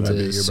 Swift might be a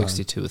year is behind.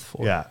 62 with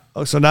 4. Yeah.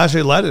 Oh, so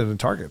Najee led it in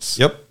targets.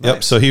 Yep.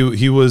 Nice. So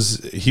he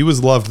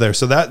was loved there.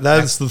 So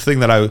that's the thing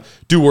that I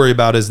do worry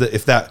about, is that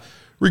if that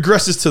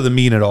regresses to the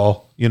mean at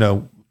all,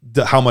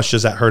 how much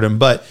does that hurt him?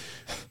 But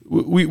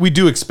we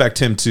do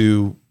expect him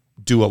to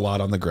do a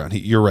lot on the ground.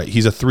 You're right.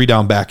 He's a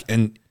 3-down back,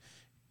 and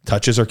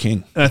touches are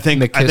king. And I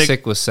think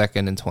McKissick was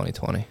second in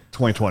 2020.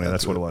 2020.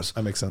 That's what it was.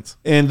 That makes sense.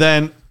 And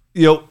then,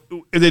 if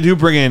they do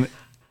bring in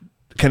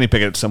Kenny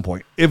Pickett at some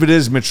point, if it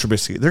is Mitch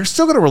Trubisky, they're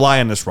still going to rely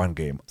on this run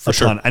game a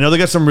sure. ton. I know they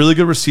got some really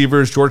good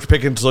receivers. George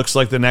Pickens looks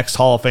like the next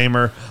Hall of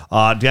Famer.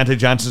 Deontay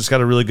Johnson's got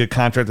a really good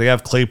contract. They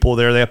have Claypool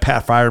there. They have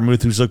Pat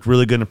Freiermuth, who's looked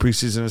really good in the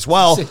preseason as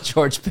well.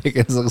 George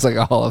Pickens looks like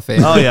a Hall of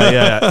Famer. Oh,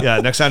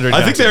 yeah. Next Andre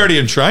Johnson. I think they already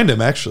enshrined him,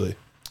 actually.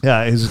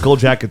 Yeah, his gold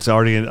jacket's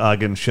already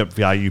getting shipped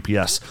via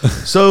UPS.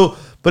 So,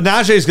 but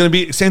Najee is going to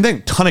be same thing.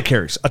 A ton of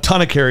carries. I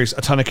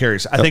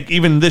think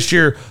even this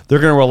year they're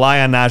going to rely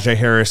on Najee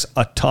Harris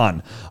a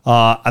ton,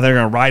 and they're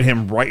going to ride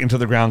him right into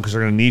the ground because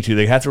they're going to need to.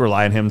 They have to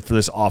rely on him for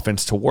this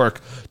offense to work.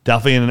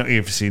 Definitely in the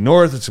AFC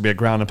North, it's going to be a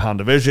ground and pound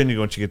division.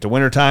 Once you get to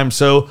wintertime,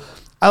 so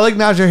I like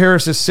Najee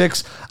Harris at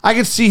 6. I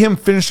could see him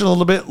finishing a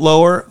little bit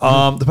lower.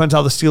 Depends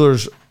how the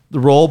Steelers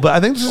roll, but I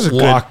think this is a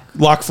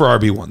lock for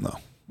RB1 though.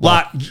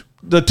 Lock.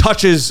 The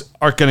touches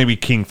are going to be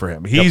king for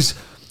him. He's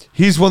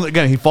one that,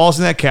 again, he falls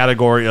in that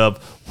category of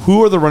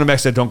who are the running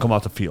backs that don't come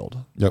off the field.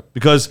 Yep.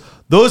 Because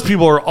those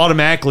people are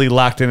automatically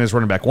locked in as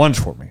running back ones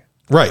for me.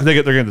 Right.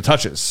 They're getting the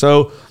touches.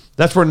 So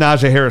that's where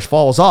Najee Harris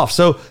falls off.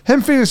 So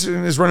him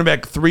finishing as running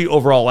back 3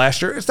 overall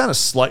last year, it's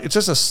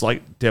just a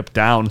slight dip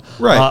down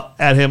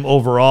at him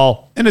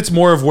overall. And it's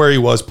more of where he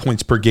was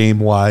points per game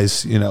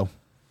wise,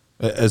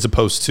 as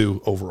opposed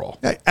to overall.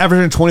 Yeah,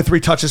 averaging 23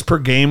 touches per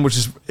game, which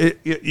is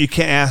you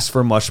can't ask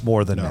for much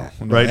more than that.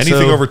 Right?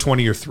 Anything over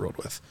 20 you're thrilled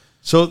with.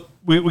 So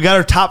we got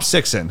our top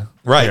 6 in.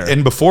 Right. Here.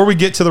 And before we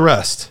get to the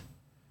rest,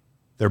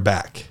 they're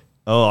back.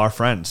 Oh, our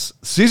friends.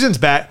 Season's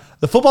back.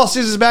 The football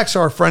season's back, so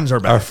our friends are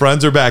back. Our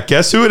friends are back.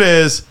 Guess who it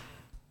is?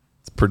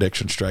 It's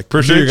Prediction Strike.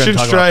 Prediction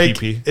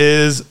Strike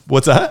is,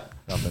 what's that?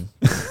 Nothing.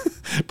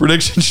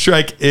 Prediction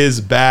Strike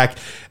is back.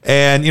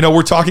 And,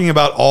 we're talking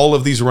about all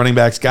of these running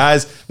backs,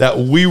 guys, that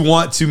we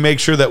want to make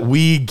sure that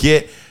we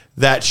get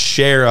that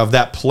share of,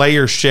 that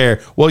player share.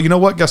 Well, you know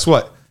what? Guess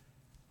what?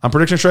 On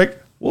Prediction Strike,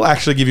 we'll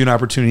actually give you an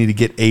opportunity to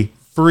get a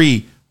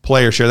free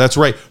player share. That's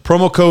right.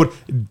 Promo code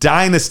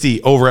DYNASTY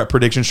over at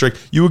Prediction Strike.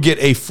 You will get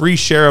a free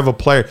share of a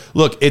player.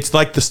 Look, it's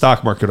like the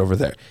stock market over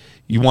there.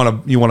 You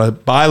want to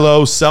buy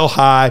low, sell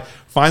high,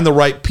 find the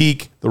right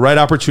peak, the right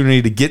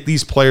opportunity to get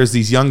these players,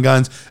 these young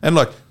guns. And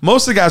look,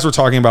 most of the guys we're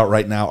talking about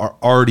right now are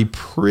already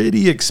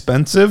pretty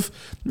expensive,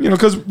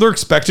 because they're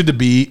expected to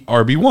be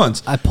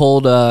RB1s. I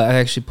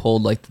actually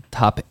pulled like the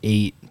top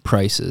 8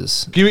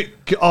 prices. I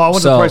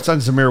want the price on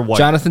Zamir White.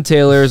 Jonathan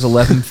Taylor is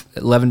 $11.56.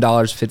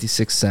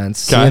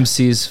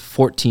 CMC's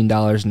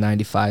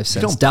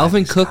 $14.95.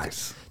 Dalvin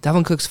Cook's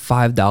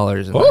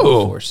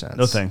 $5.94.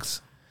 No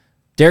thanks.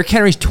 Derrick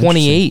Henry's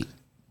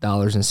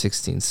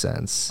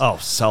 $28.16. Oh,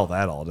 sell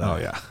that all day. Oh,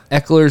 yeah.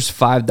 Eckler's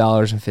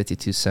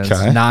 $5.52.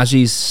 Okay.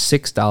 Najee's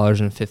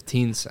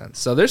 $6.15.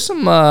 So there's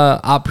some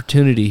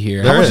opportunity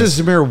here. How much is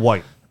Zamir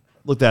White?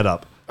 Look that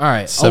up. All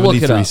right, I'll look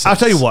it up. I'll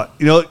tell you what.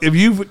 If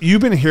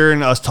you've been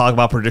hearing us talk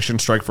about Prediction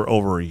Strike for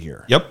over a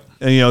year. Yep.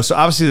 And, so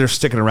obviously they're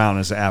sticking around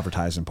as an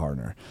advertising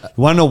partner. You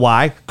want to know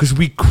why? Because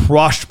we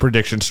crushed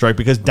Prediction Strike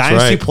because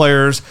Dynasty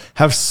players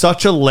have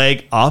such a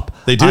leg up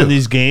on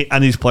these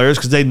players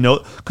because they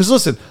know. Because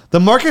listen,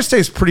 the market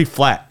stays pretty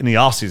flat in the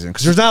offseason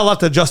because there's not a lot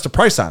to adjust the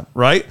price on,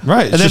 right?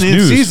 Right. And then in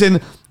season,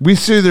 we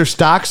see their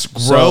stocks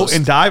grow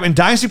and dive. And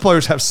Dynasty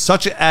players have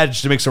such an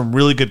edge to make some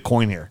really good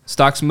coin here.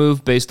 Stocks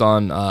move based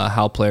on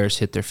how players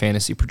hit their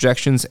fantasy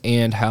projections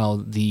and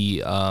how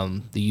the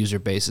user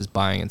base is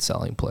buying and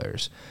selling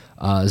players.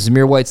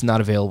 Zamir White's not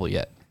available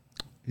yet.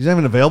 He's not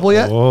even available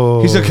yet?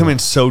 Whoa. He's going to come in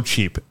so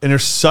cheap. And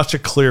there's such a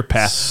clear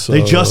path.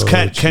 They just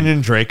cut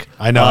Kenyon Drake.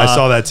 I know. I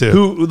saw that too.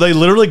 Who they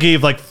literally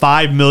gave like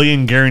 $5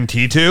 million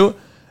guarantee to.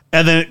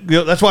 And then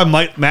that's why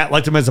Matt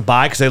liked him as a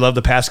buy because they love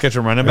the pass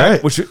catcher running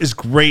back, which is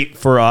great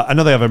for, I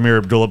know they have Amir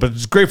Abdullah, but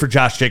it's great for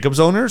Josh Jacobs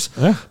owners.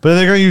 Yeah. But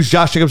they're going to use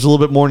Josh Jacobs a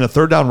little bit more in the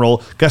third down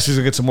role. Guess who's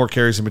going to get some more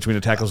carries in between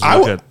the tackles?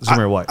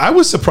 Zamir White. I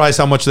was surprised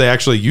how much they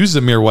actually use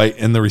Zamir White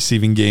in the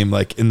receiving game,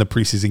 like in the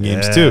preseason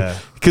games too.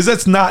 Because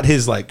that's not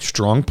his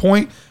strong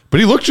point, but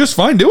he looked just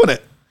fine doing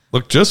it. So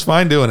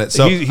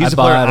he's a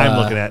player I'm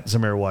looking at,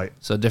 Zamir White.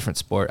 So different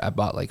sport. I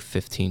bought like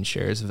 15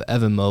 shares of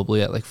Evan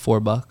Mobley at like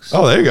 $4.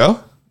 Oh, there you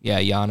go. Yeah,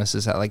 Giannis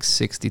is at like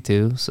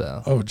 62.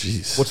 So. Oh,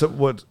 jeez.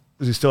 What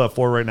is he still at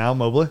 4 right now,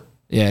 Mobley?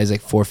 Yeah, he's like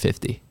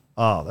 450.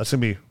 Oh, that's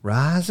gonna be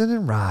rising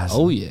and rising.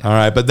 Oh yeah. All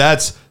right, but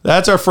that's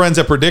our friends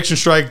at Prediction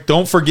Strike.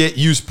 Don't forget,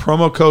 use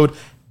promo code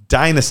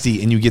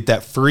Dynasty and you get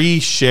that free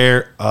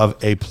share of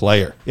a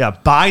player. Yeah,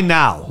 buy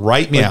now.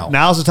 Right now.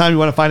 Now's the time you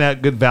want to find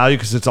out good value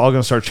because it's all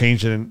going to start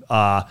changing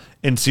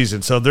in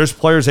season. So there's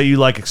players that you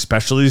like,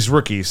 especially these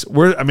rookies.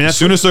 As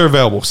soon as they're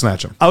available,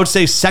 snatch them. I would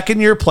say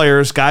second-year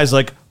players, guys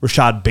like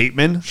Rashad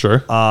Bateman.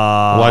 Sure.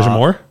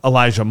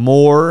 Elijah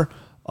Moore.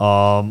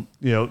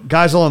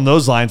 Guys along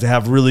those lines that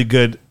have really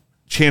good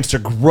chance to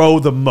grow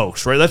the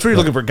most, right? That's what you're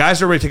looking for. Guys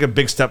that are ready to take a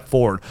big step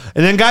forward.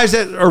 And then guys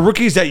that are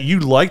rookies that you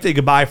like that you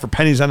could buy for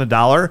pennies on a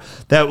dollar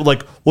that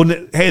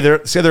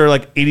they're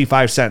like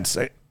 85 cents.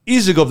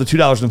 Easily go up to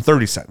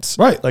 $2.30.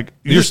 Right. Like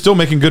you're still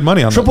making good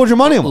money on tripled your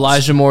money almost.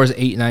 Elijah Moore is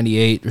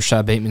 $8.98.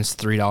 Rashad Bateman's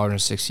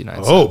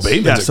 $3.69. Oh,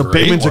 Bateman's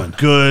Bateman's a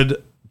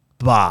good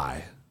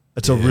buy.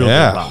 It's a real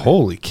good buy.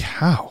 Holy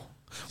cow.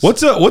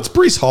 What's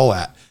Breece Hall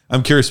at?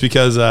 I'm curious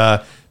because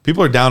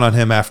people are down on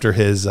him after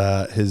his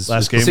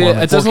last game. See,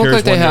 it doesn't look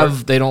like they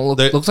have. They don't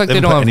look. Looks like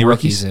they don't have any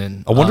rookies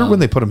in. I wonder when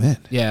they put him in.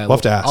 Yeah, we'll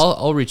have to ask.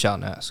 I'll reach out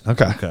and ask.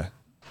 Okay.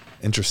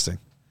 Interesting.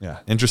 Yeah.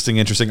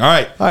 Interesting. All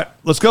right,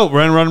 let's go.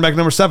 We're in running back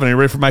number 7. Are you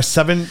ready for my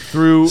 7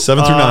 through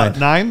 9?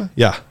 9?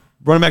 Yeah.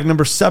 Running back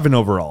number 7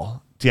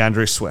 overall,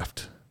 DeAndre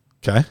Swift.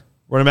 Okay.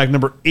 Running back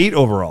number 8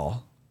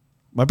 overall,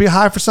 might be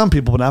high for some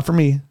people, but not for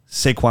me,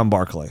 Saquon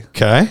Barkley.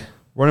 Okay.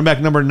 Running back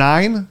number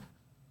 9,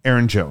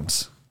 Aaron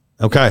Jones.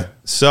 Okay.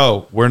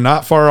 So we're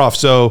not far off.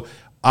 So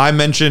I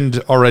mentioned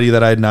already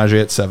that I had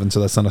Najee at 7, so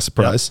that's not a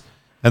surprise. Yep.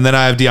 And then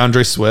I have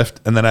DeAndre Swift,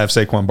 and then I have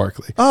Saquon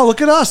Barkley. Oh,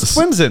 look at us,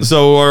 Twinsing.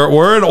 So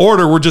we're in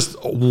order. We're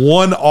just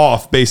one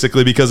off,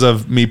 basically, because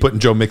of me putting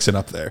Joe Mixon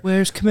up there.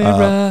 Where's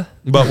Kamara?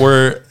 But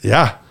we're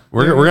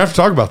gonna have to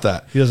talk about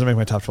that. He doesn't make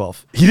my top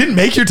 12. He didn't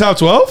make your top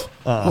 12?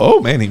 Oh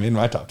man, he made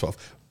my top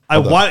 12.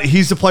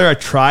 He's the player I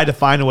tried to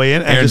find a way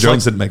in. Aaron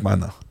Jones didn't make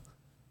mine though.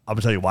 I'm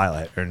gonna tell you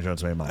why Aaron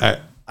Jones made mine. All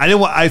right.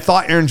 I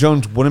thought Aaron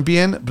Jones wouldn't be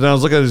in, but then I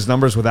was looking at his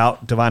numbers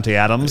without Devontae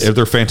Adams.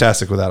 They're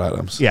fantastic without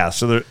Adams. Yeah,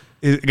 so they're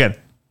again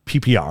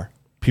PPR.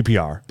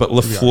 But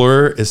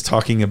LaFleur is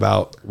talking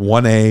about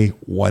 1A,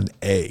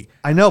 1A.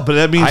 I know, but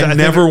that means I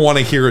never want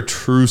to hear a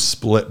true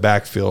split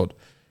backfield.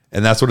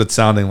 And that's what it's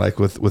sounding like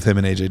with him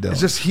and AJ Dillon.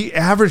 It's just he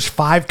averaged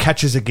 5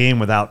 catches a game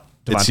without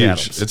Devontae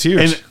Adams. It's huge.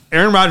 And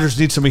Aaron Rodgers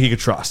needs somebody he could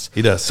trust.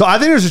 He does. So I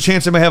think there's a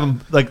chance they may have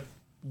him like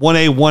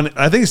 1A, 1.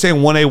 I think he's saying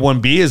 1A,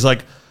 1B is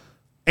like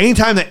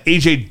anytime that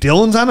AJ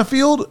Dillon's on the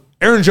field,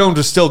 Aaron Jones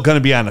is still going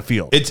to be on the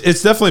field.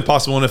 It's definitely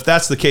possible, and if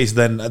that's the case,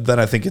 then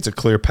I think it's a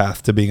clear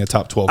path to being a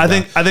top 12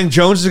 guy. I think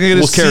Jones is going to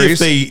get his carries.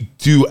 See if they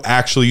do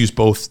actually use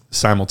both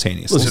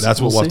simultaneously. That's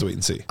what we'll have to wait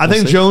and see. I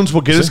think Jones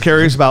will get his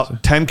carries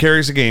about 10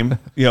 carries a game.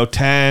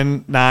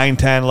 10, 9,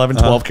 10, 11,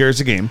 12 carries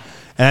a game.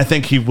 And I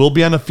think he will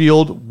be on the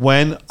field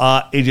when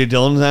AJ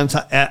Dillon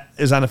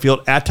is on the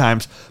field at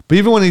times. But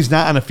even when he's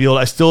not on the field,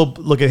 I still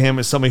look at him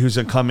as somebody who's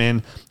going to come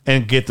in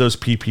and get those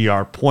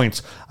PPR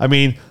points. I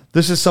mean,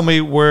 this is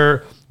somebody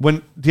where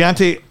when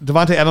Devontae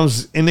Adams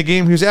is in the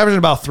game, he was averaging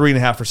about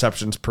 3.5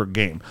 receptions per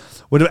game.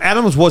 When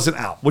Adams wasn't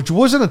out, which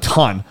wasn't a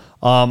ton,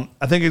 I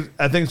think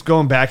it's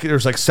going back.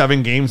 There's like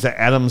 7 games that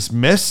Adams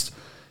missed.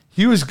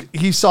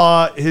 He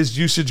saw his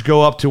usage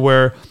go up to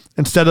where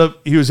instead of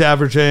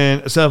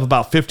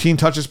about 15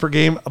 touches per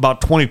game,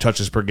 about 20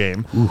 touches per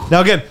game. Ooh.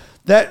 Now again,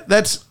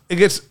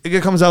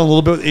 it comes down a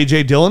little bit with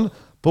AJ Dillon,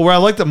 but where I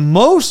liked the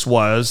most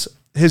was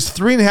his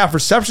 3.5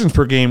 receptions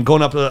per game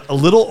going up a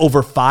little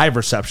over 5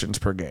 receptions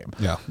per game.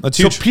 Yeah, that's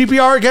huge. So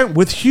PPR again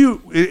with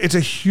huge, it's a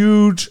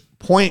huge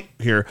point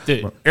here.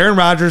 Dude. Aaron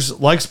Rodgers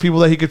likes people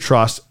that he could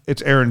trust.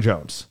 It's Aaron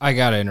Jones. I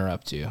gotta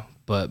interrupt you,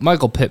 but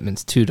Michael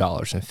Pittman's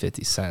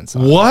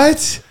 $2.50.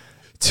 What?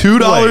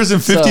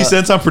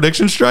 $2.50 on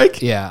Prediction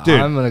Strike? Yeah, dude,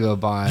 I'm gonna go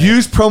buy.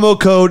 Use promo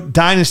code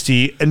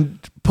Dynasty and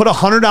put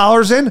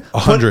 $100 in.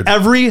 100. Put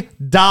every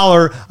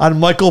dollar on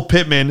Michael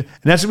Pittman, and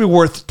that's gonna be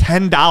worth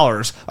 $10.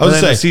 I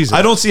was gonna say,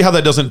 I don't see how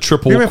that doesn't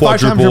triple, quadruple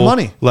 5 times your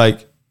money.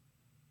 Like,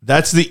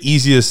 that's the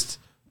easiest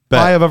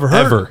bet I've ever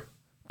heard.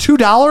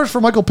 $2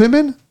 for Michael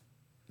Pittman.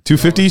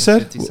 $2.50 you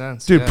said? 50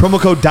 cents, dude. Yeah. Promo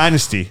code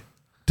Dynasty.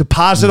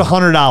 Deposit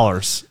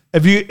 $100.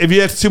 If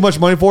you have too much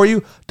money for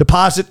you,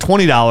 deposit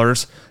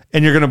 $20.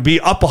 And you're going to be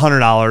up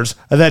 $100,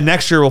 and then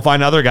next year we'll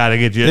find another guy to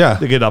get you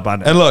to get up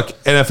on it. And look,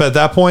 and if at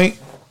that point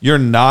you're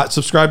not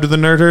subscribed to the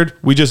Nerd Herd,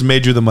 we just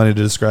made you the money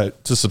to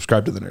subscribe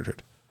to the Nerd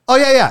Herd. Oh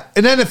yeah.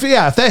 And then if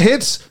that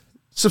hits,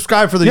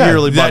 subscribe for the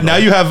yearly bundle. Now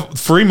you have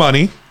free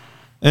money,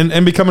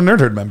 and become a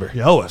Nerd Herd member.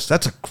 Yo,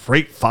 that's a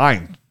great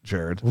find,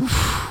 Jared.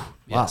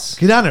 Yes.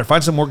 Get down there,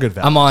 find some more good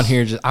values. I'm on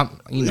here.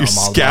 You're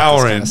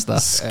scouring,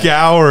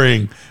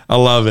 scouring. I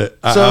love it.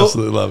 I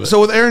absolutely love it. So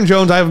with Aaron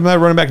Jones, I have him at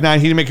running back 9.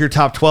 He didn't make your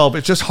top 12.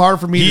 It's just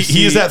hard for me to see.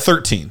 He is at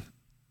 13.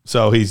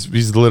 So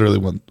he's literally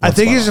one I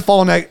think he's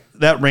falling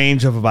that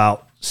range of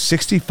about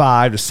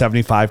 65 to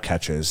 75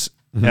 catches.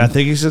 Mm-hmm. And I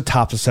think he's at the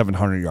top of the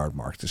 700-yard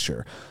mark this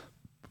year.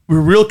 We're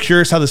real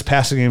curious how this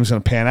passing game is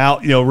going to pan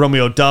out.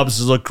 Romeo Doubs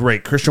has looked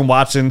great. Christian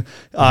Watson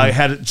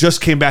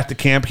just came back to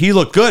camp. He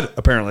looked good,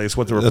 apparently, is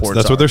what the reports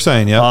That's what they're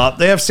saying, yeah.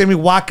 They have Sammy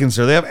Watkins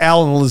there. They have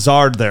Alan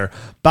Lazard there.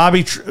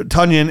 Bobby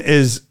Tunyon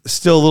is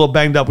still a little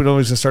banged up. We don't know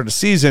he's going to start the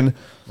season.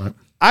 Right.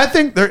 I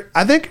think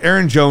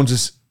Aaron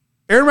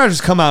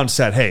Rodgers come out and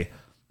said, hey,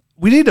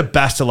 we need the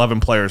best 11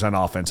 players on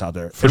offense out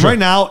there. Right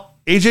now,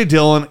 A.J.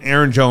 Dillon,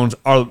 Aaron Jones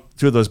are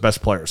 2 of those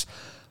best players.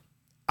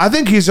 I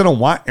think he's going to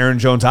want Aaron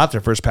Jones out there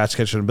for his pass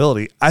catching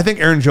ability. I think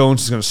Aaron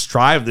Jones is going to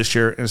strive this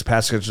year in his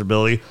pass catching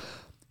ability.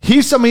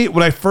 he's somebody,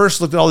 when I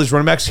first looked at all these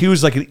running backs, he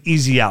was like an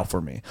easy out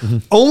for me.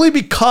 Only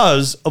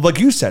because of, like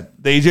you said,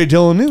 the A.J.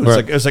 Dillon news.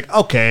 Right. It was like,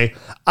 okay,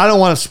 I don't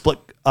want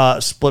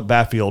to split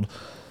backfield.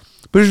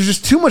 But there's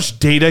just too much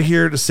data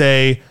here to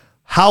say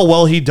how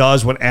well he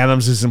does when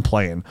Adams isn't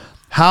playing,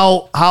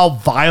 how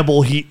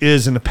viable he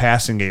is in the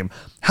passing game,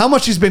 how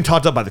much he's been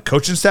talked up by the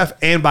coaching staff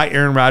and by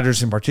Aaron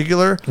Rodgers in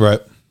particular.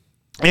 Right.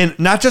 And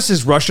not just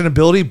his rushing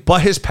ability,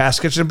 but his pass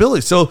catching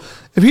ability. So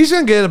if he's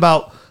going to get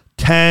about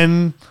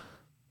 10,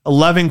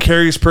 11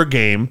 carries per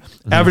game,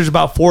 average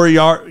about 4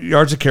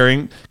 yards of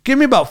carrying, give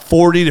me about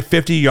 40 to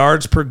 50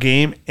 yards per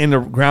game in the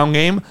ground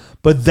game,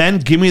 but then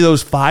give me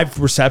those 5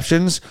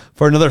 receptions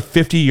for another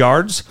 50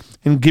 yards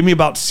and give me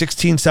about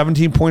 16,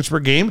 17 points per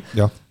game.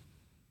 Yeah.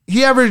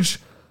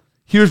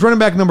 He was running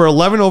back number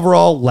 11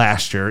 overall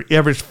last year. He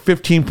averaged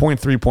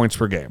 15.3 points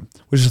per game,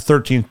 which is the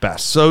 13th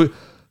best. So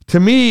to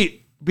me,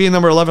 being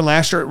number 11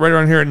 last year, right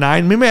around here at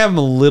 9, we may have him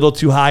a little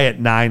too high at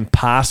 9,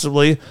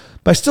 possibly,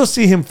 but I still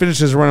see him finish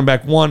as a running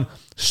back 1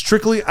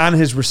 strictly on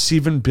his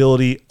receiving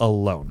ability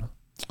alone.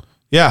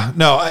 Yeah,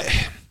 no,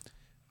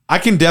 I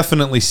can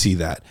definitely see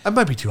that. That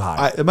might be too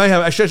high. I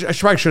probably should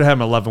have had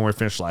him 11 where he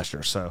finished last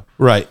year. So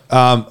Right.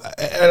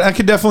 I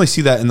can definitely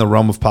see that in the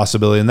realm of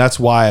possibility, and that's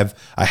why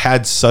I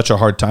had such a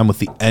hard time with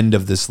the end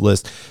of this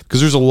list,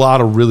 because there's a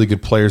lot of really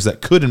good players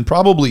that could and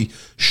probably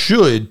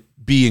should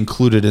be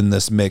included in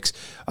this mix.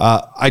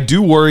 I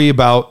do worry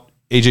about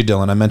A.J.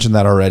 Dillon. I mentioned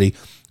that already.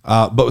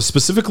 But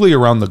specifically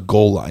around the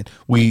goal line,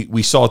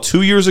 we saw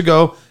 2 years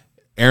ago,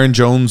 Aaron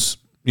Jones,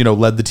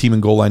 led the team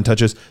in goal line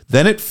touches.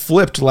 Then it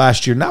flipped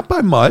last year, not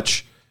by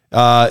much.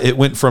 It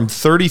went from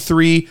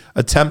 33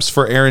 attempts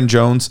for Aaron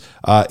Jones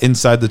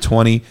inside the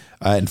 20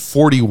 and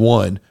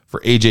 41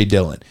 for A.J.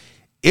 Dillon.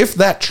 If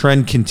that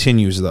trend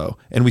continues, though,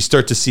 and we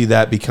start to see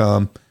that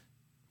become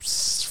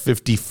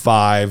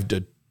 55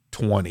 to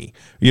 20,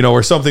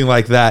 or something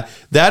like that,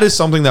 that is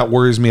something that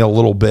worries me a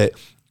little bit.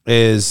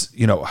 Is,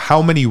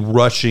 how many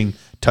rushing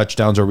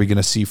touchdowns are we going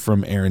to see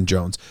from Aaron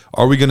Jones?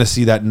 Are we going to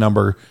see that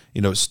number,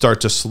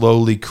 start to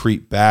slowly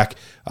creep back?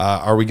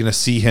 Are we going to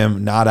see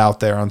him not out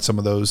there on some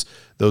of those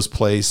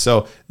plays?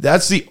 So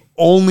that's the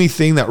only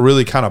thing that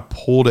really kind of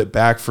pulled it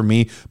back for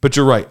me. But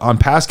you're right, on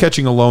pass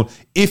catching alone,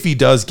 if he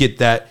does get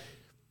that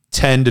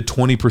 10 to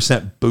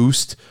 20%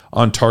 boost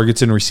on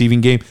targets in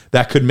receiving game,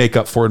 that could make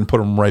up for it and put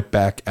him right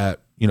back at,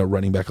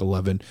 running back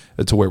 11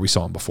 to where we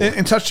saw him before.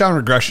 and touchdown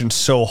regression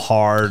so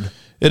hard.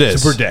 It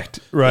is to predict,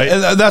 right?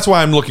 And that's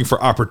why I'm looking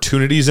for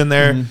opportunities in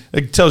there. Mm-hmm.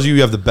 It tells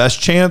you have the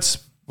best chance,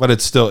 but it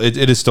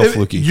is still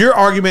fluky. Your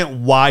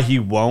argument why he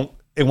won't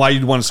and why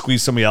you'd want to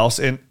squeeze somebody else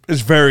in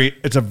it's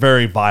a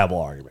very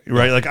viable argument,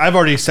 right? Like I've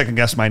already second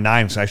guessed my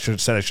 9, so I should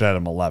have said I should have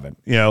him 11.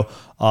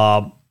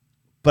 But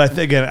I think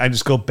again I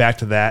just go back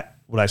to that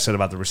what I said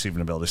about the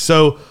receiving ability.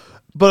 So.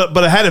 But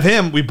ahead of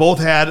him, we both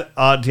had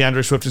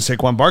DeAndre Swift and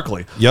Saquon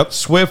Barkley. Yep.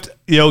 Swift,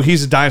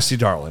 he's a dynasty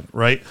darling,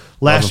 right?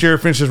 Last year,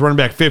 finished as running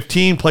back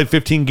 15, played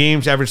 15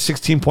 games, averaged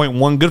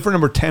 16.1, good for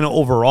number 10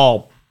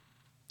 overall.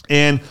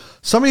 And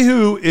somebody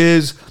who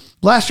is,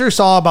 last year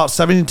saw about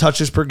 17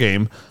 touches per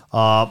game,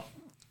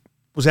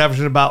 was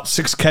averaging about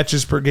 6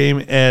 catches per game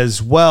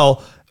as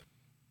well.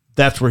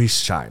 That's where he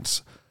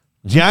shines.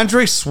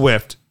 DeAndre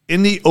Swift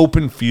in the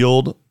open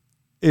field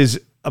is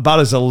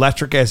about as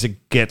electric as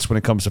it gets when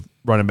it comes to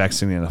running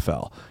backs in the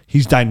NFL.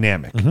 He's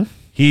dynamic. Mm-hmm.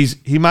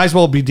 He might as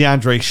well be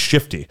DeAndre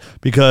Shifty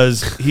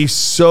because he's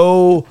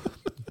so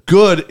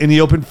good in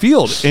the open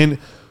field. And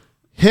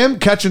him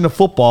catching the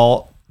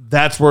football,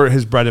 that's where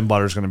his bread and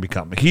butter is going to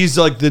become. He's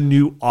like the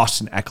new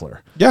Austin Eckler.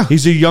 Yeah.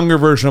 He's a younger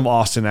version of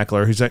Austin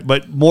Eckler. He's like,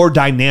 but more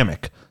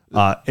dynamic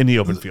in the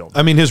open field.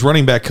 I mean, his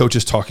running back coach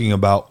is talking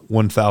about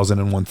 1,000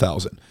 and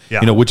 1,000,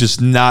 which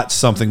is not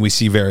something we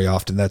see very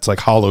often. That's like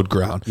hollowed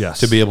ground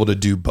to be able to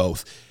do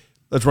both.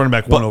 That's running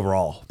back 1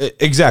 overall.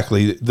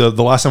 Exactly. The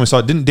last time I saw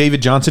it, didn't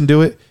David Johnson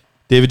do it?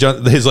 David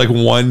Johnson, his like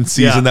one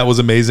season that was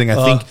amazing.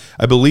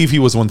 I believe he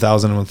was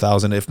 1,000 and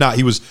 1,000. If not,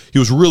 he was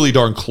really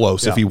darn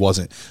close. If he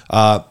wasn't,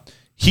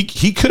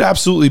 he could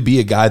absolutely be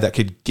a guy that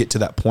could get to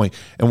that point.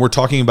 And we're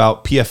talking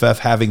about PFF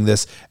having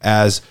this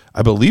as,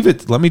 I believe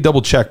it. Let me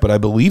double check, but I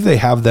believe they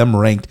have them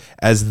ranked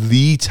as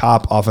the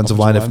top offensive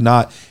line. If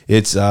not,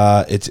 it's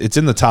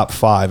in the top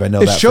 5. I know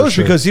that shows for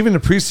sure. Because even the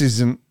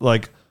preseason,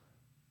 like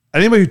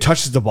anybody who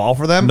touches the ball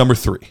for them, number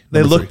 3,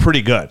 they look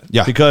pretty good.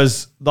 Yeah,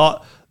 because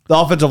the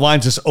offensive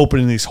line's just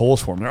opening these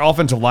holes for them. Their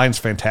offensive line's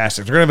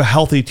fantastic. They're going to have a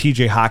healthy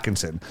TJ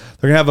Hawkinson.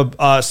 They're going to have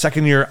a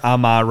second-year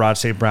Amon-Ra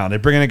St. Brown. They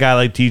bring in a guy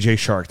like DJ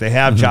Shark. They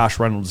have Josh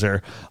Reynolds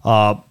there.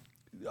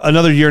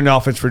 Another year in the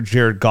offense for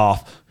Jared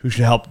Goff, who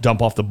should help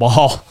dump off the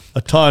ball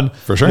a ton.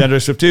 For sure.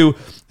 DeAndre Swift too.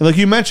 And like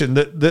you mentioned,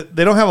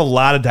 they don't have a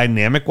lot of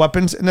dynamic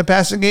weapons in the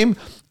passing game.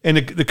 And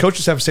the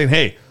coaches have saying,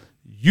 hey,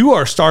 you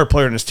are a star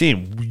player in this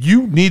team.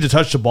 You need to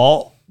touch the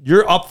ball.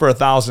 You're up for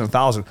 1,000.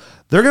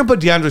 They're going to put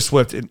DeAndre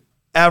Swift in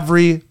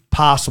every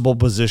possible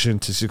position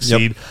to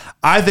succeed. Yep.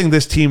 I think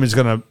this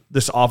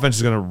offense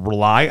is going to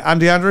rely on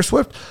DeAndre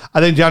Swift. I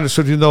think DeAndre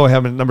Swift, even though I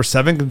have him at number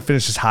 7, can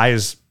finish as high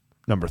as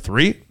number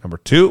 3, number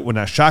 2. Would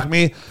not shock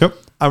me. Yep.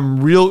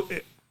 I'm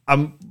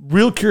I'm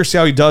real curious to see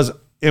how he does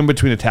in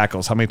between the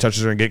tackles, how many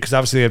touches they're going to get, because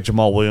obviously they have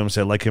Jamal Williams.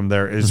 They like him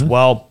there as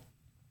well.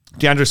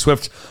 DeAndre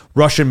Swift's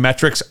Russian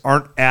metrics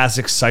aren't as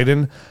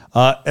exciting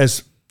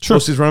as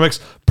most of these running backs.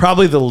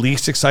 Probably the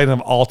least exciting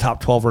of all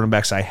top 12 running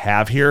backs I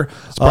have here.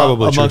 It's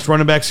probably amongst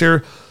running backs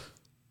here.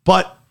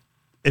 But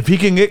if he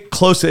can get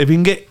close to, if he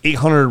can get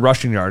 800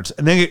 rushing yards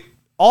and then get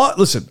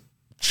listen,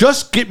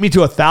 just get me to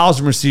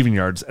 1,000 receiving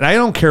yards, and I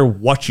don't care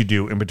what you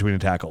do in between the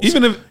tackles.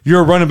 Even if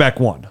you're a running back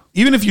one.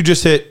 Even if you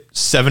just hit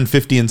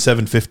 750 and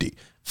 750,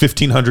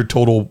 1,500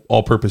 total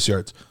all-purpose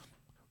yards.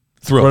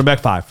 Thrilled. Running back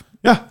 5.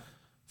 Yeah.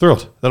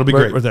 Thrilled. That'll be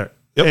great. Right there.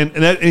 Yep.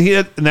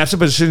 And that's the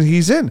position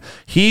he's in.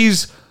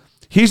 He's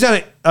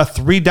not a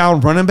 3-down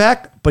running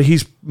back, but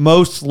he's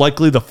most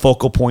likely the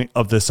focal point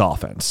of this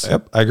offense.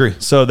 Yep, I agree.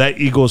 So that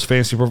equals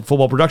fantasy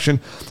football production.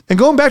 And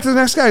going back to the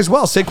next guy as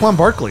well, Saquon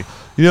Barkley.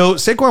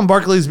 Saquon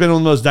Barkley has been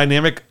one of those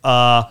dynamic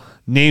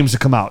names to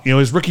come out.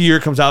 His rookie year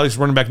comes out, he's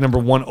running back number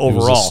 1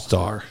 overall. He was a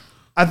star.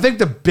 I think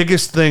the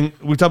biggest thing,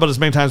 we talked about this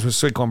many times with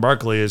Saquon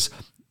Barkley, is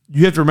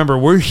you have to remember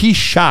where he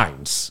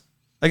shines.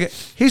 Like,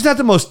 he's not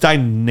the most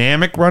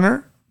dynamic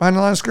runner behind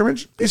the line of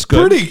scrimmage. He's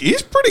good.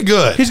 He's pretty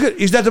good. He's good.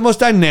 He's not the most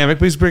dynamic,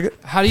 but he's pretty good.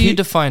 How do you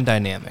define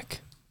dynamic?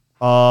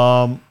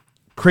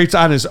 Creates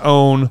on his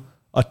own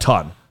a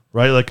ton,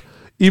 right? Like,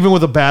 even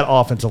with a bad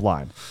offensive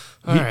line.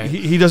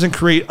 He doesn't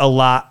create a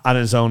lot on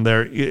his own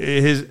there.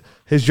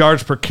 His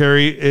yards per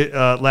carry,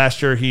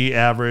 last year he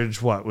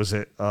averaged, what was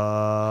it?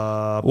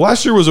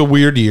 Last year was a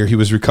weird year. He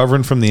was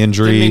recovering from the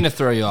injury. Didn't mean to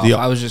throw you off.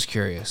 I was just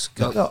curious.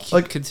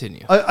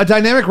 Continue. A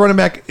dynamic running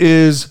back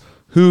is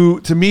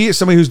who, to me,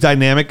 somebody who's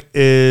dynamic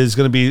is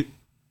going to be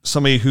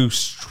somebody who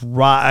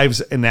strives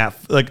in that,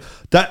 like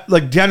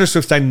DeAndre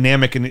Swift's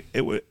dynamic in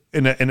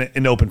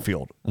an open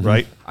field,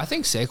 right? I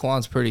think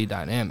Saquon's pretty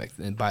dynamic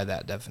by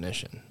that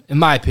definition, in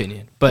my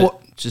opinion.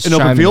 But just in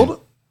open field,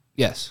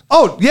 yes.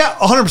 Oh yeah,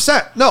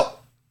 100%. No,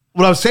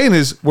 what I was saying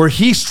is where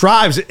he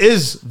strives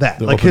is that,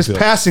 the like his field.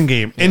 passing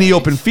game in the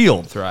open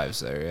field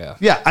Thrives there. Yeah.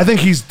 Yeah, I think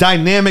he's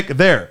dynamic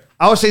there.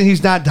 I was saying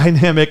he's not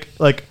dynamic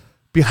like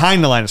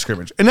behind the line of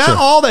scrimmage, and not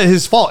all that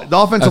his fault. The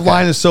offensive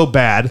line is so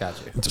bad.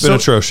 Gotcha. It's been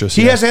atrocious.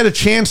 He hasn't had a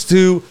chance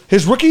to.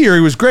 His rookie year,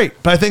 he was great,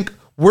 but I think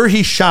where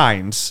he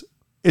shines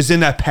is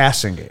in that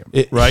passing game,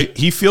 right?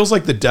 He feels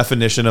like the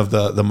definition of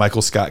the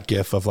Michael Scott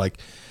gif of like,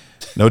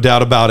 no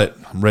doubt about it,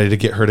 I'm ready to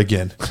get hurt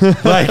again.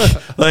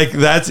 like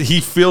that's, he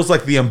feels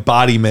like the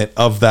embodiment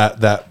of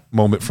that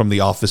moment from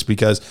The Office,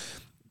 because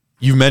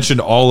you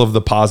mentioned all of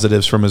the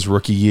positives from his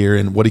rookie year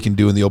and what he can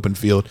do in the open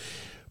field.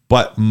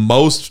 But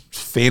most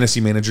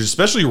fantasy managers,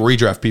 especially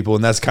redraft people,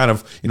 and that's kind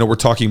of, we're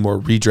talking more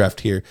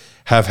redraft here,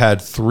 have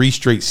had 3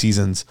 straight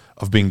seasons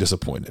of being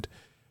disappointed.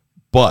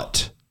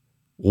 But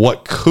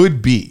what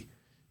could be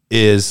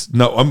is,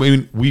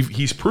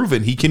 he's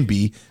proven he can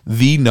be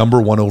the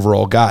number 1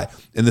 overall guy.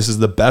 And this is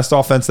the best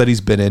offense that he's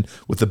been in,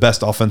 with the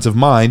best offensive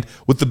mind,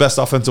 with the best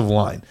offensive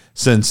line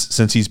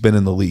since he's been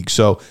in the league.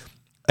 So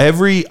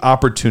every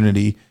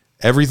opportunity,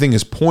 everything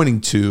is pointing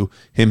to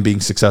him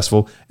being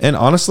successful. And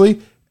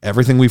honestly,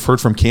 everything we've heard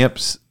from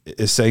camps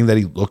is saying that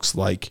he looks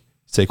like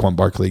Saquon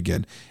Barkley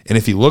again. And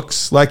if he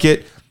looks like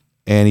it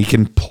and he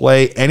can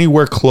play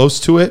anywhere close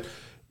to it,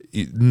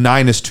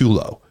 9 is too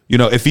low.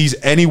 If he's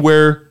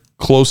anywhere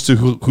close to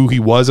who he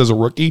was as a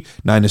rookie,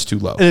 9 is too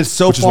low. And it's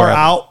so far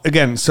out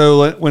again.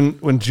 So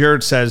when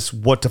Jared says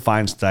what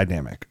defines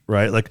dynamic,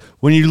 right? Like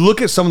when you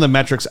look at some of the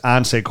metrics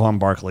on Saquon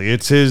Barkley,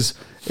 it's his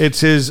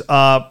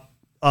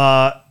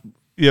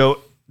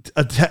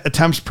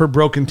attempts per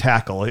broken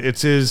tackle.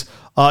 It's his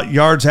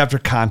yards after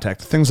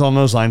contact, things along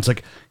those lines.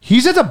 Like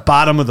he's at the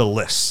bottom of the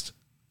list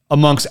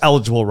amongst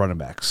eligible running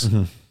backs.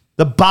 Mm-hmm.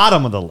 The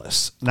bottom of the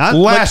list, not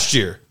last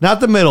year, not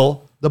the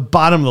middle. The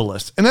bottom of the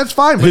list. And that's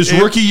fine. His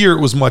rookie year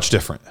was much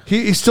different.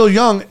 He's still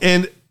young,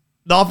 and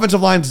the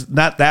offensive line's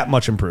not that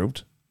much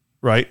improved,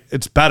 right?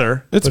 It's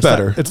better. It's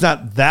better. It's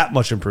not that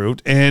much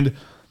improved. And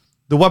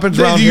the weapons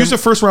they around him. They use a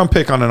first-round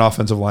pick on an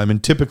offensive lineman.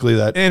 Typically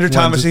that... Andrew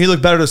Thomas, he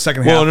looked better the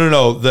second half. Well,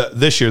 no.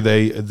 This year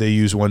they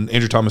use one.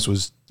 Andrew Thomas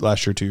was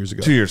last year, 2 years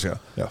ago. 2 years ago.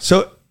 Yeah.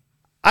 So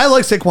I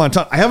like Saquon a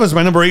ton. I have him as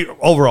my number 8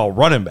 overall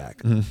running back.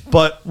 Mm-hmm.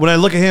 But when I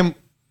look at him,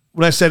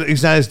 when I said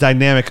he's not as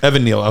dynamic...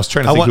 Evan Neal. I was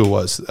trying to think who it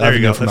was. There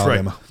you go. That's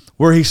Alabama. Right.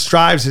 Where he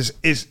strives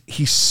is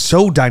he's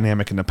so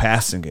dynamic in the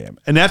passing game.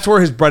 And that's where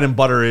his bread and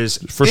butter is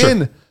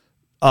in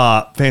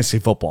fantasy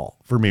football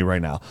for me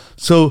right now.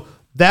 So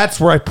that's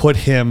where I put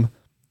him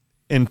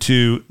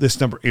into this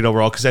number 8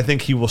 overall, because I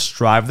think he will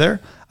strive there.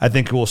 I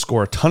think he will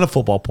score a ton of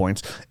football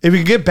points. If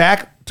he can get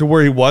back to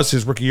where he was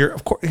his rookie year,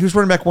 of course, he was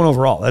running back 1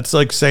 overall. That's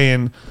like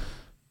saying,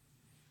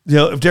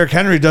 if Derrick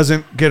Henry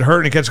doesn't get hurt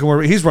and he gets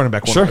going, he's running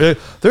back 1. Sure.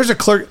 There's a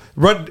clear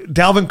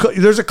Dalvin Cook.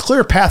 There's a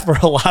clear path for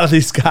a lot of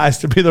these guys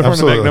to be the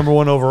running back number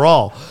 1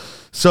 overall.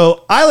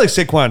 So I like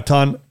Saquon a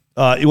ton.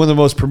 One of the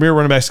most premier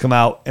running backs to come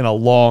out in a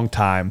long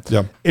time.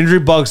 Yeah. Injury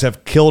bugs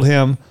have killed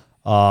him.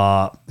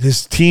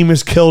 His team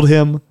has killed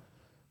him,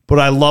 but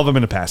I love him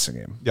in the passing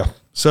game. Yeah.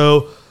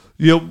 So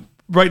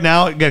right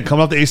now, again,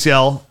 coming off the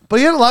ACL, but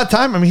he had a lot of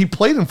time. I mean, he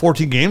played in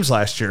 14 games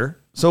last year,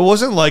 so it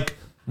wasn't like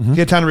He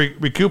had time to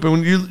recoup. And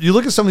when you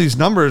look at some of these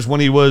numbers, when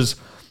he was,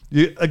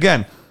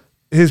 again,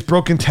 his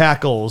broken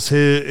tackles,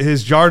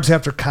 his yards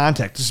after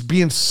contact,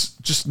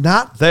 just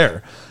not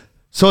there.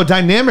 So a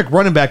dynamic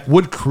running back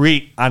would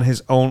create on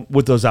his own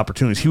with those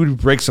opportunities. He would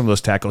break some of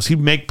those tackles. He'd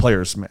make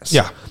players miss.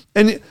 Yeah.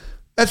 And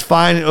that's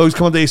fine. Always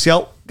come with the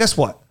ACL. Guess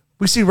what?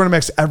 We see running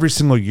backs every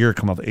single year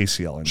come off the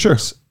ACL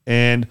injuries. Sure.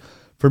 And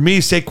for me,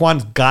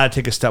 Saquon's got to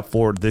take a step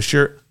forward this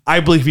year.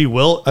 I believe he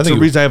will. That's the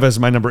reason I have as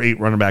my number 8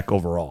 running back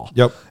overall.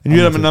 Yep. And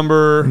you have a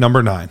number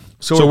 9.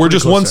 So we're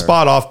just one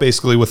spot off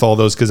basically with all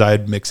those because I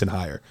had Mixon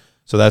higher.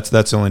 So that's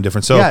the only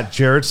difference. So yeah,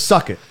 Jared,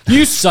 suck it.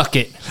 You suck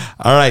it.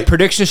 All right.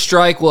 Prediction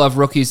strike. We'll have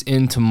rookies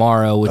in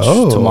tomorrow, which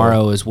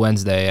tomorrow is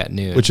Wednesday at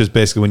noon. Which is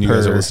basically when you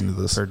guys are listening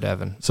to this. For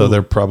Devin. So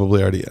they're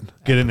probably already in.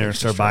 Get in there and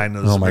start buying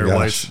those my Bear gosh.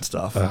 Whites and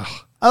stuff.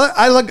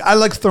 I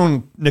like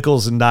throwing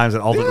nickels and dimes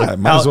at all the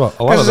might as well.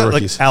 A lot of the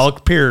rookies. Like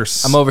Alec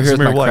Pierce. I'm over here with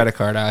Samir my White. credit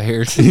card out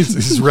here.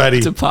 He's ready.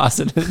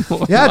 Depositing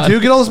more Yeah, money.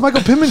 dude, get all those Michael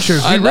Pittman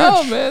shares. I Get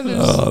know, rich. man.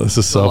 Oh, this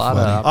is so funny.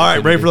 All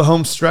right, ready for the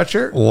home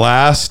stretcher?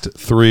 Last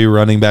 3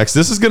 running backs.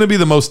 This is going to be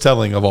the most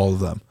telling of all of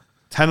them.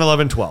 10,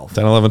 11, 12.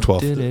 10, 11,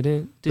 12.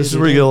 This is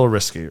where you get a little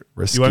risky. You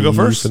want to go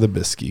first? For the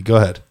biscuit. Go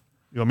ahead.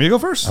 You want me to go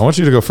first? I want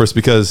you to go first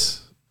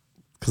because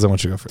I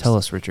want you to go first. Tell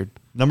us, Richard.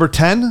 Number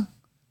 10,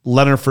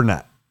 Leonard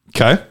Fournette.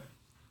 Okay.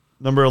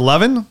 Number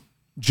 11,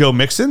 Joe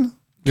Mixon.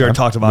 We already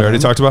talked about him. We already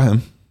talked about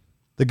him.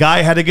 The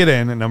guy had to get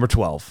in at number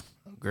 12.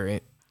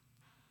 Great.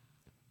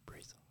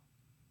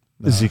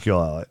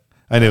 Ezekiel Elliott.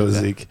 I knew it was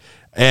Zeke.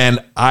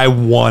 And I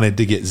wanted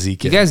to get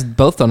Zeke in. You guys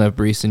both don't have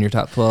Brees in your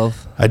top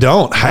 12. I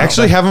don't. I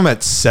actually have him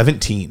at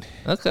 17.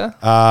 Okay. And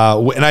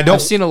I don't.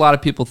 I've seen a lot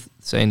of people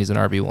saying he's an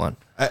RB1.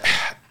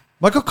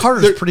 Michael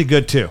Carter's pretty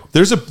good, too.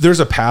 There's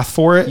a path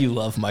for it. You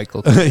love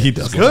Michael. He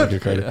does. good. Love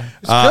Michael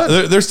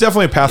Carter. There's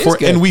definitely a path for it.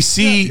 good. And we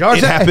see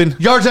it happen.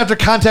 Yards after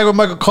contact with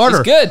Michael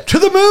Carter. He's good. To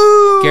the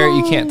moon. Garrett,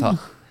 you can't talk.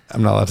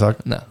 I'm not allowed to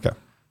talk? No. Okay.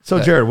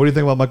 So, Jared, what do you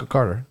think about Michael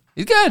Carter?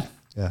 He's good.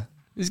 Yeah.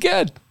 He's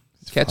good.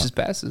 Catches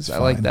passes. I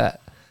like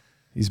that.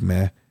 He's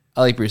meh.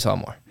 I like Brees Hall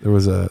more. There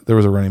was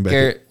a running back.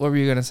 Garrett, what were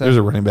you going to say? There's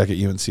a running back at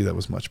UNC that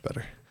was much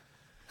better.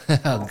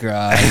 Oh,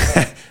 God.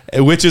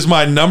 Which is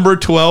my number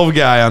 12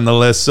 guy on the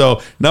list.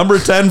 So number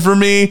 10 for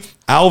me,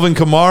 Alvin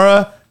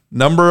Kamara.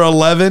 Number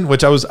 11,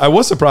 which I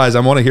was surprised. I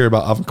want to hear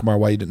about Alvin Kamara,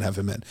 why you didn't have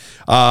him in.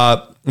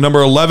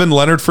 Number 11,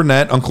 Leonard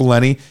Fournette, Uncle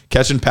Lenny,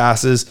 catching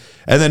passes.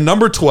 And then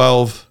number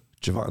 12,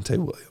 Javonte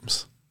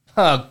Williams.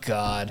 Oh,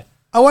 God.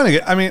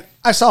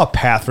 I saw a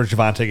path for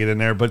Javonte to get in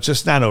there, but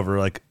just not over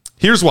like.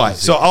 Here's why.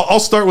 So I'll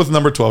start with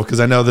number 12 because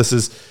I know this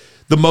is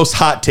the most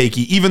hot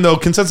takey, even though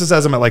consensus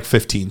has him at like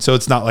 15. So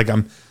it's not like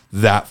I'm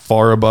that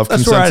far above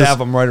That's consensus. where I'd have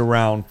him right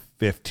around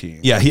 15.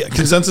 Yeah,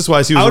 consensus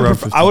wise, he was around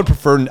 15. I would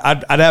prefer.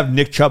 I'd have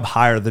Nick Chubb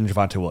higher than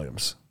Javonte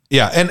Williams.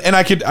 Yeah, and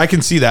I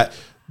can see that.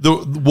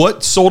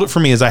 What sold it for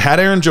me is I had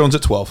Aaron Jones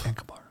at 12.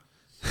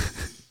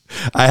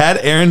 I had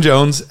Aaron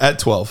Jones at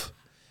 12,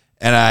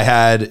 and I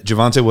had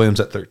Javonte Williams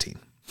at 13.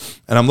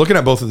 And I'm looking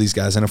at both of these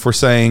guys, and if we're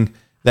saying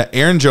that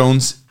Aaron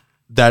Jones,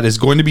 that is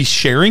going to be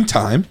sharing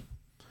time,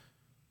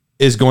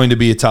 is going to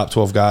be a top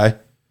 12 guy,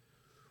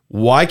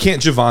 why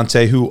can't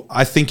Javonte, who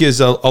I think is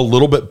a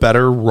little bit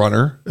better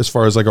runner as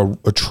far as like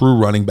a true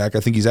running back, I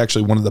think he's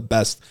actually one of the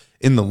best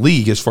in the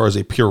league as far as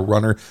a pure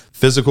runner,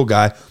 physical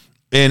guy,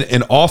 in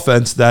an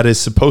offense that is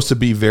supposed to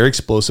be very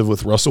explosive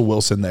with Russell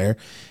Wilson there.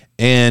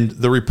 And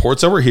the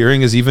reports that we're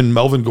hearing is even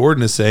Melvin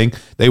Gordon is saying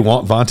they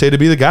want Vontae to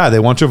be the guy. They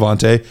want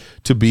Javonte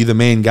to be the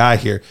main guy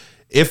here.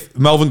 If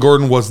Melvin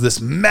Gordon was this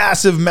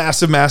massive,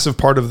 massive, massive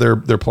part of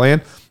their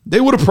plan,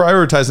 they would have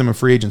prioritized him in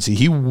free agency.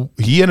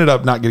 He ended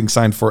up not getting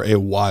signed for a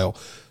while.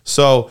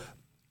 So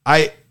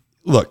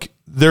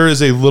there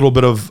is a little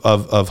bit of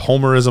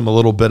homerism, a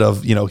little bit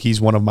of,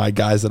 he's one of my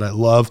guys that I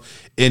love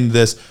in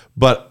this,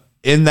 but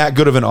in that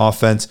good of an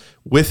offense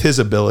with his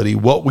ability,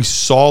 what we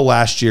saw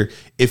last year,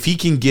 if he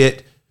can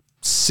get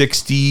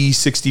 60,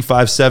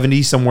 65,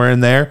 70, somewhere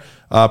in there,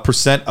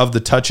 percent of the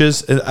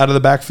touches out of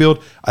the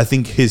backfield, I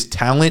think his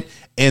talent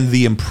and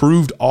the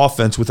improved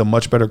offense with a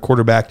much better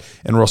quarterback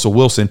and Russell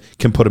Wilson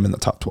can put him in the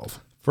top 12.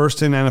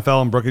 First in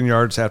NFL in broken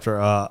yards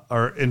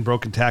or in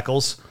broken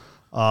tackles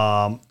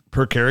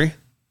per carry,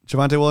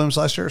 Javonte Williams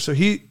last year. So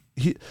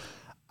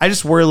I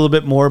just worry a little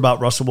bit more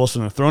about Russell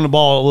Wilson and throwing the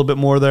ball a little bit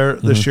more there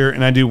this year,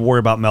 and I do worry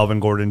about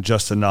Melvin Gordon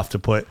just enough to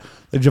put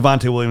the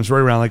Javonte Williams right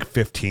around like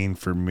 15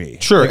 for me.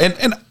 Sure,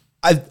 and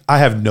I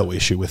have no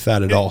issue with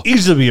that at all.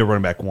 Easily be a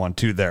running back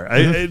 1-2 there.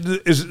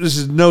 This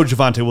is no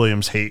Javonte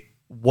Williams hate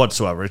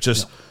whatsoever. It's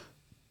just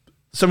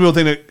some people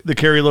think that the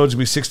carry load's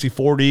gonna be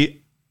 60-40.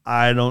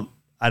 I don't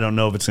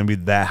know if it's gonna be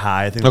that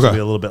high. I think it's gonna be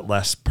a little bit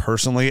less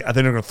personally. I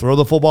think they're gonna throw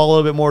the football a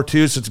little bit more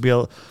too, so it's gonna be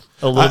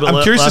a little bit.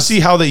 I'm curious less. to see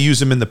how they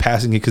use him in the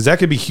passing game because that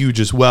could be huge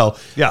as well.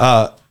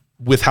 Yeah.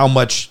 With how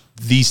much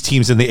these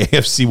teams in the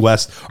AFC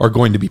West are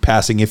going to be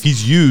passing, if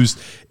he's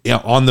used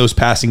on those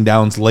passing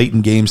downs late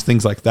in games,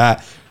 things like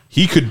that,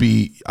 he could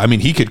be. I mean,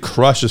 he could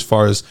crush as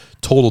far as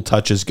total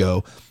touches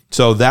go.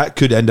 So that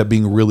could end up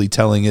being really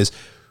telling. Is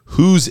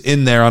who's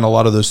in there on a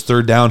lot of those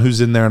third down,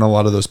 who's in there on a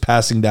lot of those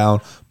passing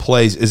down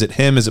plays. Is it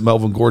him? Is it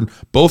Melvin Gordon?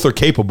 Both are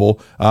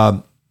capable.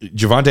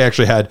 Javonte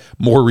actually had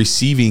more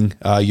receiving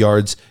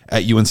yards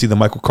at UNC than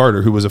Michael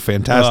Carter, who was a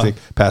fantastic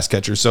pass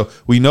catcher. So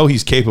we know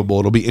he's capable.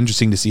 It'll be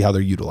interesting to see how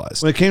they're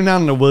utilized. When it came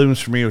down to Williams,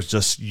 for me, it was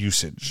just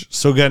usage.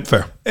 So again,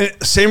 fair.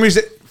 Same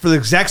reason, for the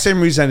exact same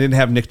reason I didn't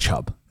have Nick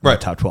Chubb. Right.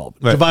 Top 12.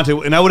 Right.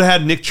 Javonte, and I would have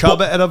had Nick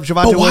Chubb ahead of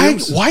Javonte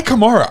Williams. Why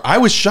Kamara? I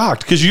was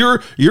shocked because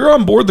you're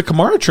on board the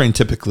Kamara train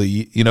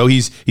typically. You know,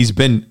 he's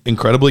been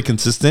incredibly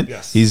consistent.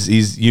 Yes.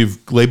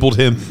 You've labeled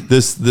him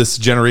this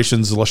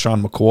generation's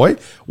LaShawn McCoy.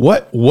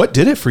 What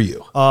did it for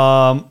you?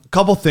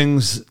 Couple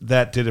things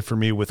that did it for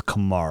me with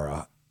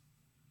Kamara.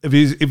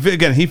 If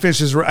again he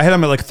finishes, I had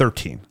him at like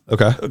 13.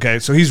 Okay,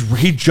 so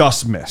he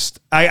just missed.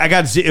 I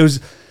got it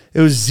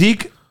was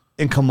Zeke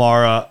and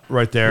Kamara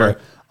right there. Right.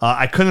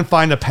 I couldn't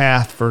find a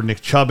path for Nick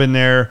Chubb in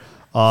there.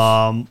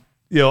 I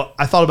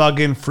thought about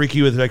getting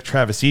freaky with like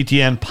Travis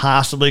Etienne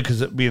possibly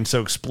because it being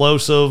so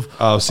explosive.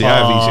 Oh, see, I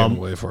have Etienne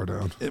way far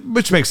down,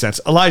 which makes sense.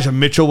 Elijah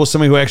Mitchell was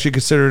somebody who I actually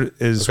considered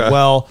as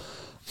well.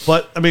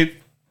 But I mean,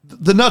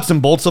 the nuts and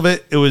bolts of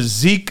it was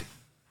Zeke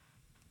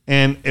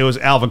and it was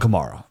Alvin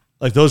Kamara.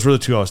 Like those were the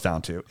two I was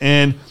down to.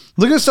 And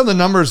look at some of the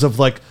numbers of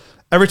like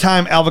every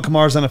time Alvin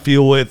Kamara's on the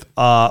field with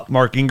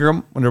Mark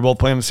Ingram when they're both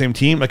playing on the same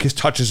team, like his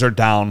touches are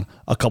down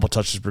a couple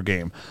touches per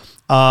game.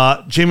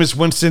 Jameis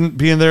Winston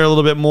being there a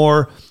little bit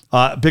more,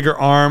 bigger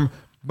arm.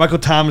 Michael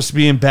Thomas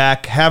being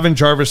back, having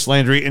Jarvis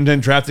Landry, and then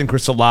drafting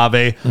Chris Olave.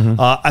 I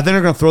think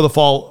they're going to throw the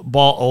ball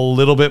a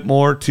little bit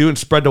more too and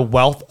spread the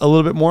wealth a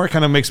little bit more. It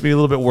kind of makes me a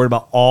little bit worried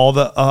about all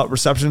the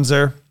receptions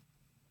there.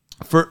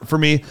 For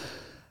me,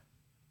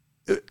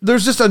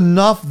 there's just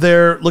enough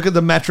there. Look at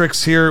the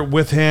metrics here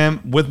with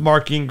him, with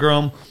Mark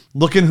Ingram.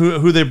 Looking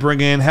who they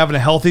bring in, having a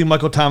healthy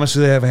Michael Thomas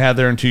who they haven't had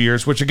there in 2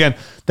 years, which again,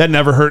 that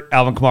never hurt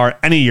Alvin Kamara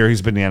any year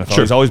he's been in the NFL.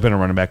 Sure. He's always been a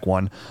running back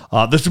one.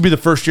 This would be the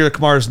first year that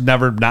Kamara's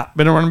never not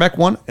been a running back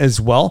one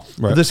as well.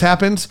 Right. If this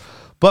happens.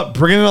 But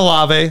bringing in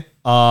Olave,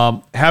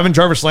 having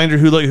Jarvis Landry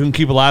who can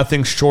keep a lot of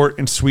things short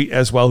and sweet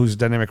as well, who's a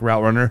dynamic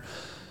route runner,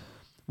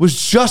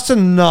 was just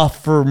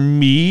enough for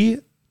me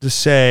to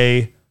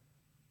say,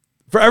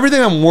 for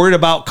everything I'm worried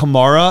about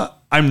Kamara,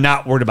 I'm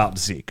not worried about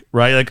Zeke,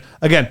 right? Like,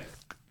 again,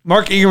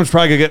 Mark Ingram's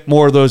probably going to get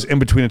more of those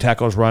in-between the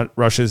tackles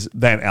rushes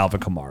than Alvin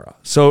Kamara.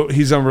 So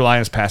he's going to rely on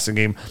his passing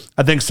game.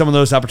 I think some of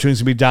those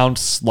opportunities will be down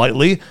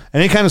slightly. And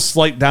any kind of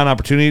slight down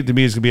opportunity to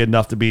me is going to be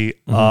enough to be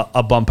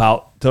a bump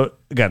out to,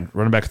 again,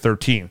 running back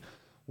 13.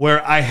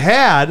 Where I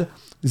had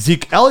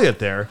Zeke Elliott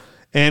there.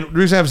 And the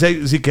reason I have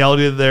Zeke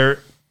Elliott there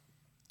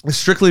is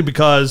strictly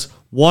because,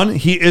 one,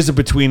 he is a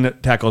between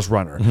tackles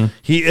runner.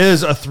 He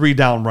is a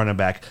 3-down running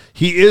back.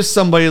 He is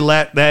somebody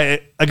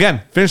that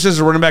again, finishes as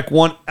a running back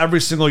one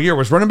every single year.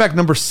 Was running back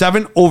number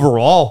 7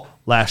 overall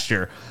last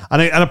year. On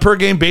a per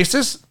game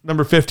basis,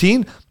 number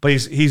 15, but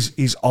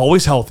he's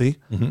always healthy.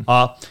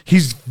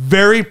 He's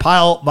very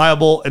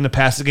viable in the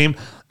passing game.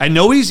 I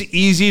know he's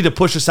easy to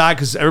push aside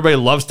because everybody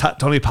loves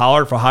Tony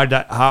Pollard for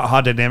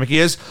how dynamic he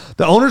is.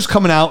 The owner's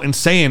coming out and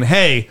saying,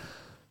 hey,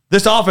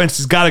 this offense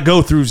has got to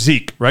go through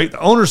Zeke, right? The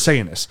owner's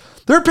saying this.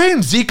 They're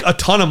paying Zeke a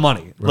ton of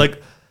money. Right.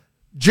 Like,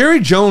 Jerry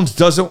Jones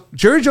is one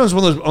of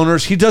those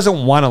owners, he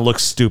doesn't want to look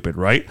stupid,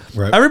 right?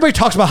 Everybody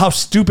talks about how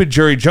stupid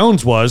Jerry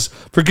Jones was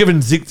for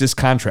giving Zeke this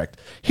contract.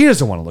 He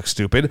doesn't want to look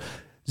stupid.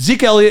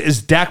 Zeke Elliott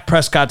is Dak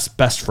Prescott's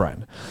best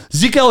friend.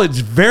 Zeke Elliott's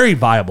very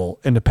viable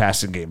in the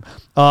passing game.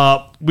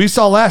 We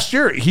saw last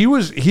year,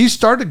 he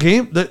started the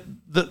game,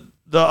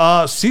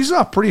 the season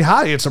off pretty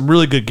high. He had some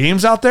really good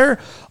games out there.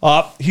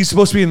 He's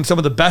supposed to be in some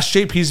of the best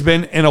shape he's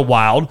been in a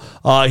while.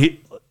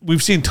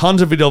 We've seen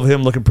tons of video of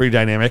him looking pretty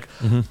dynamic.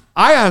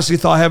 I honestly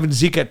thought having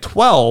Zeke at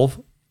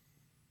 12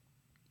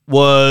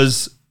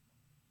 it's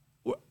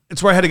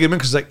where I had to get him in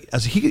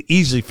because he could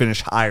easily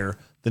finish higher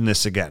than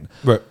this again.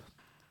 Right.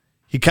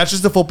 He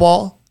catches the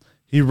football.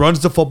 He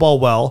runs the football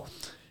well.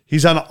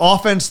 He's on an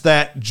offense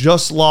that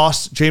just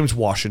lost James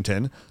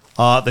Washington.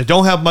 They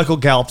don't have Michael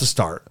Gallup to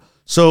start.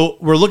 So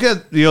we're looking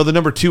at the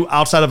number 2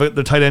 outside of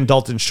the tight end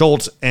Dalton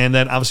Schultz, and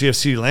then obviously you have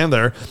CeeDee Lamb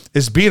there,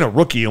 is being a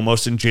rookie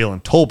almost in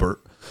Jalen Tolbert.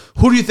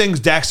 Who do you think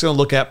Dak's going to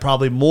look at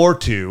probably more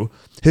to?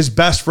 His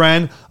best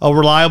friend, a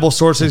reliable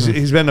source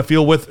he's been in the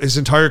field with his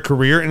entire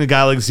career, and a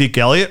guy like Zeke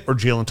Elliott or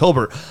Jalen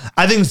Tolbert.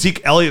 I think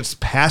Zeke Elliott's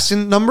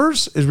passing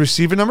numbers, his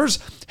receiving numbers,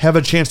 have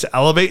a chance to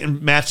elevate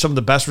and match some of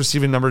the best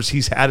receiving numbers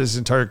he's had his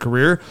entire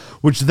career,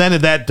 which then,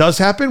 if that does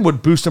happen,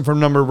 would boost him from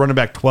running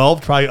back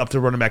 12, probably up to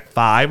running back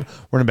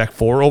 5, running back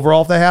 4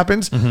 overall if that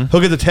happens.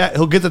 He'll get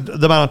the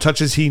amount of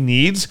touches he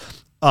needs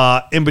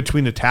in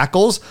between the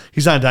tackles.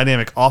 He's on a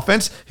dynamic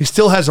offense. He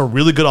still has a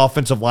really good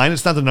offensive line.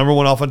 It's not the number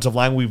 1 offensive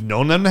line we've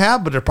known them to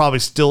have, but they're probably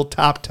still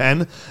top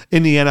 10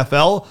 in the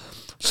NFL.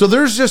 So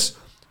there's just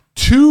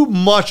too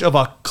much of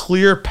a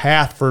clear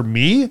path for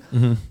me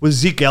with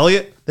Zeke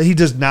Elliott that he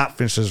does not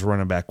finish as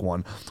running back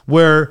 1,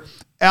 where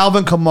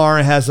Alvin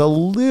Kamara has a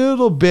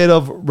little bit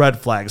of red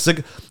flags.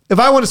 Like, if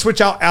I want to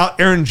switch out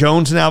Aaron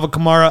Jones and Alvin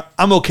Kamara,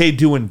 I'm okay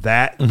doing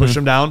that and push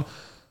him down.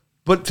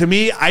 But to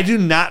me, I do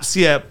not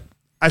see a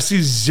I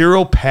see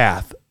zero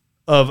path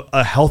of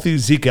a healthy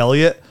Zeke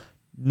Elliott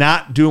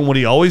not doing what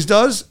he always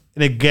does,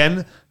 and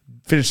again,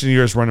 finishing the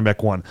year as running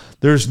back 1.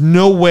 There's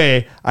no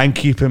way I can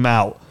keep him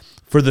out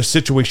for the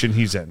situation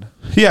he's in.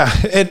 Yeah,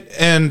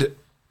 and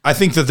I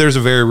think that there's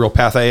a very real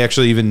path. I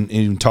actually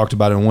even talked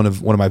about it in one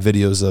of my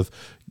videos of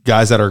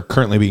guys that are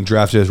currently being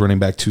drafted as running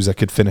back 2s that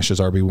could finish as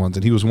RB1s,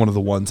 and he was one of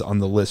the ones on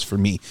the list for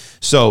me.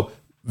 So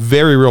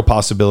very real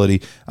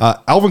possibility.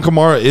 Alvin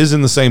Kamara is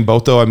in the same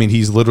boat, though. I mean,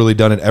 he's literally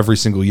done it every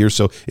single year,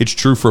 so it's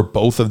true for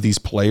both of these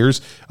players.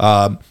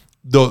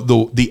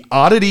 The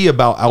oddity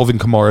about Alvin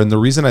Kamara, and the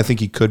reason I think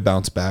he could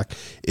bounce back,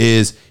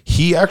 is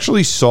he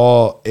actually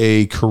saw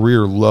a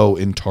career low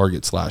in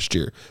targets last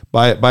year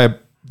by a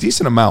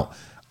decent amount.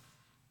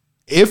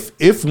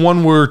 If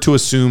one were to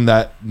assume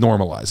that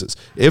normalizes,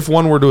 if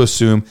one were to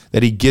assume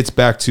that he gets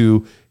back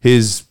to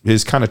his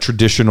kind of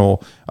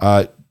traditional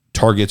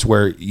targets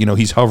where, you know,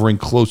 he's hovering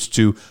close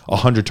to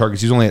 100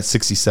 targets. He's only at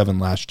 67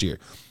 last year.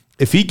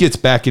 If he gets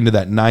back into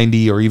that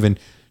 90 or even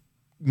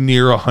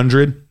near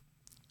 100,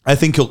 I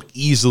think he'll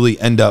easily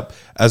end up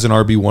as an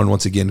RB1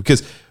 once again,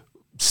 because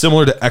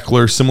similar to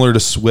Eckler, similar to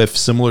Swift,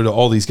 similar to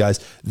all these guys,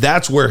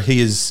 that's where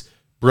his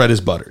bread is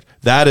buttered.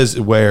 That is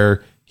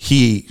where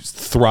he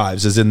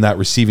thrives, is in that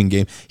receiving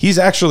game. He's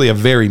actually a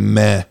very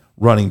meh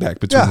running back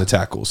between the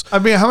tackles. I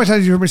mean, how many times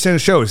have you heard me say on the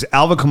show, is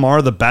Alvin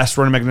Kamara the best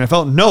running back in the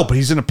NFL? No, but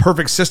he's in a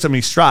perfect system.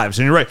 He strives.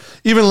 And you're right.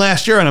 Even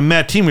last year on a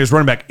mad team, he was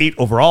running back 8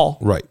 overall.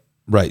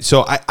 Right.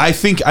 So I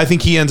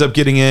think he ends up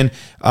getting in.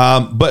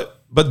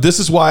 But this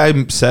is why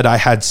I said I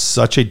had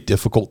such a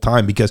difficult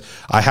time, because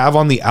I have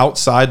on the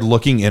outside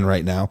looking in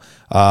right now,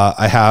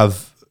 I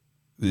have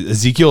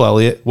Ezekiel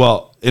Elliott.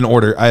 Well, in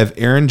order, I have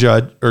Aaron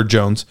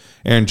Jones.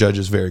 Aaron Judge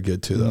is very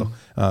good too,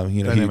 though.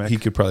 He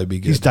could probably be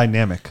good. He's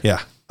dynamic.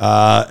 Yeah.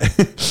 I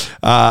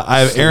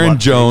have Aaron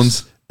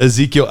Jones,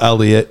 Ezekiel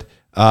Elliott,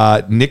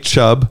 Nick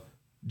Chubb,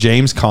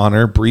 James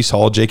Conner, Breece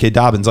Hall, J.K.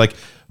 Dobbins. Like,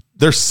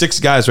 there's 6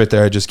 guys right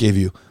there I just gave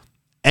you.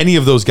 Any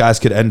of those guys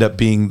could end up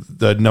being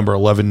the number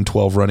 11 and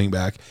 12 running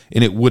back,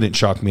 and it wouldn't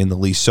shock me in the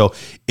least. So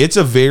it's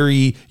a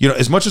very,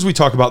 as much as we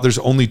talk about there's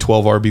only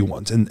 12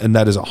 RB1s, and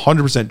that is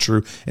 100%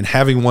 true, and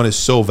having one is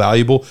so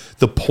valuable.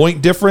 The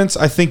point difference,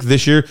 I think,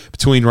 this year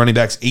between running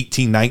backs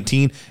 18,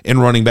 19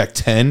 and running back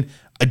 10,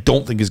 I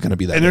don't think is going to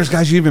be that. And there's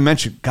guys you even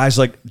mentioned, guys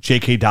like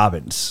J.K.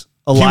 Dobbins.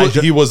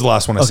 He was the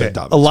last one I said,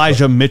 Dobbins.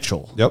 Elijah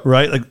Mitchell. Yep.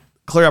 Right? Like,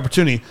 clear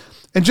opportunity.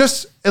 And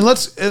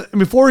let's,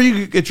 before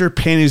you get your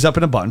panties up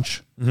in a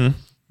bunch,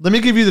 let me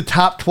give you the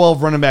top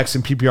 12 running backs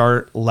in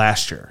PPR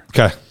last year.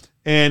 Okay.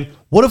 And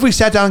what if we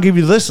sat down and gave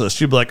you this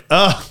list? You'd be like,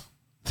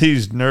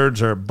 these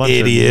nerds are a bunch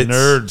idiots. of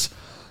nerds.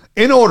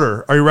 In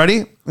order, are you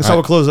ready? That's how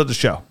we'll close out the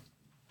show.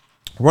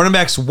 Running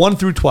backs 1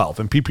 through 12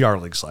 in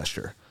PPR leagues last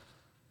year.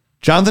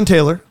 Jonathan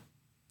Taylor,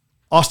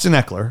 Austin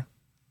Eckler,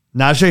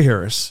 Najee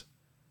Harris,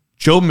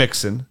 Joe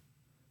Mixon,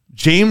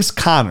 James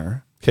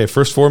Conner. Okay,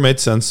 first 4 made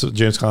sense.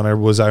 James Conner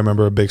was, I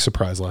remember, a big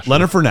surprise last year.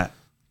 Leonard Fournette.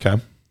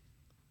 Okay.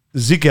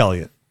 Zeke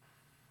Elliott,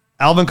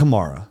 Alvin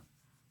Kamara,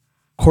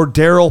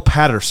 Cordero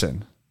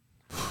Patterson,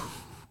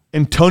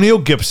 Antonio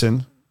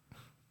Gibson,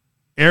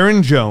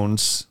 Aaron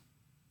Jones,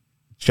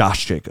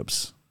 Josh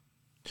Jacobs.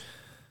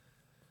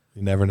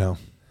 You never know.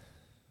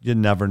 You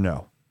never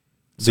know.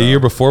 The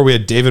year before, we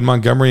had David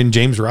Montgomery and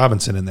James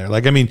Robinson in there.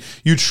 Like, I mean,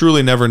 you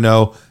truly never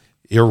know.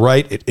 You're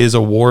right. It is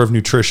a war of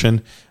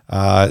nutrition.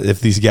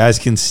 If these guys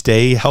can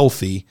stay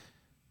healthy,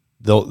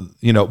 they'll,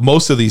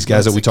 most of these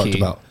guys that we talked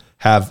about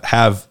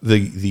have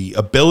the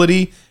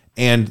ability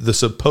and the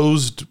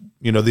supposed,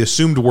 the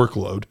assumed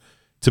workload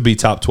to be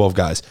top 12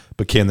 guys,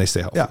 but can they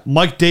stay healthy? Yeah.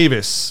 Mike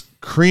Davis,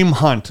 Kareem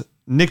Hunt,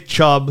 Nick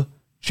Chubb,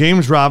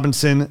 James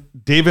Robinson,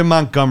 David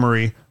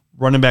Montgomery,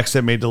 running backs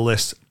that made the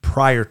list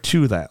prior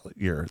to that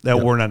year that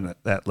weren't on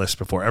that list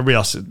before. Everybody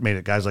else made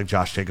it, guys like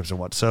Josh Jacobs and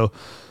what. So,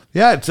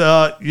 yeah, it's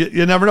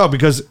you never know,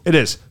 because it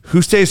is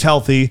who stays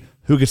healthy,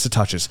 who gets the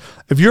touches.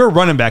 If you're a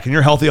running back and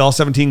you're healthy all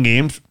 17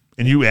 games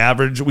and you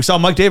average, we saw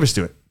Mike Davis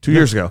do it 2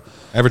 years ago.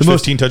 Average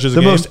 15 touches a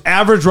game. The most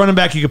average running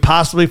back you could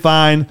possibly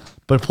find,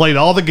 but played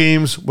all the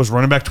games, was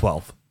running back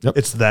 12. Yep.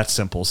 It's that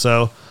simple.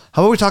 So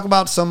how about we talk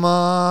about some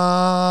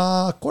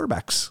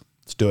quarterbacks?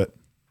 Let's do it.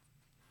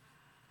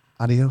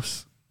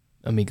 Adios.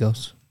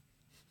 Amigos.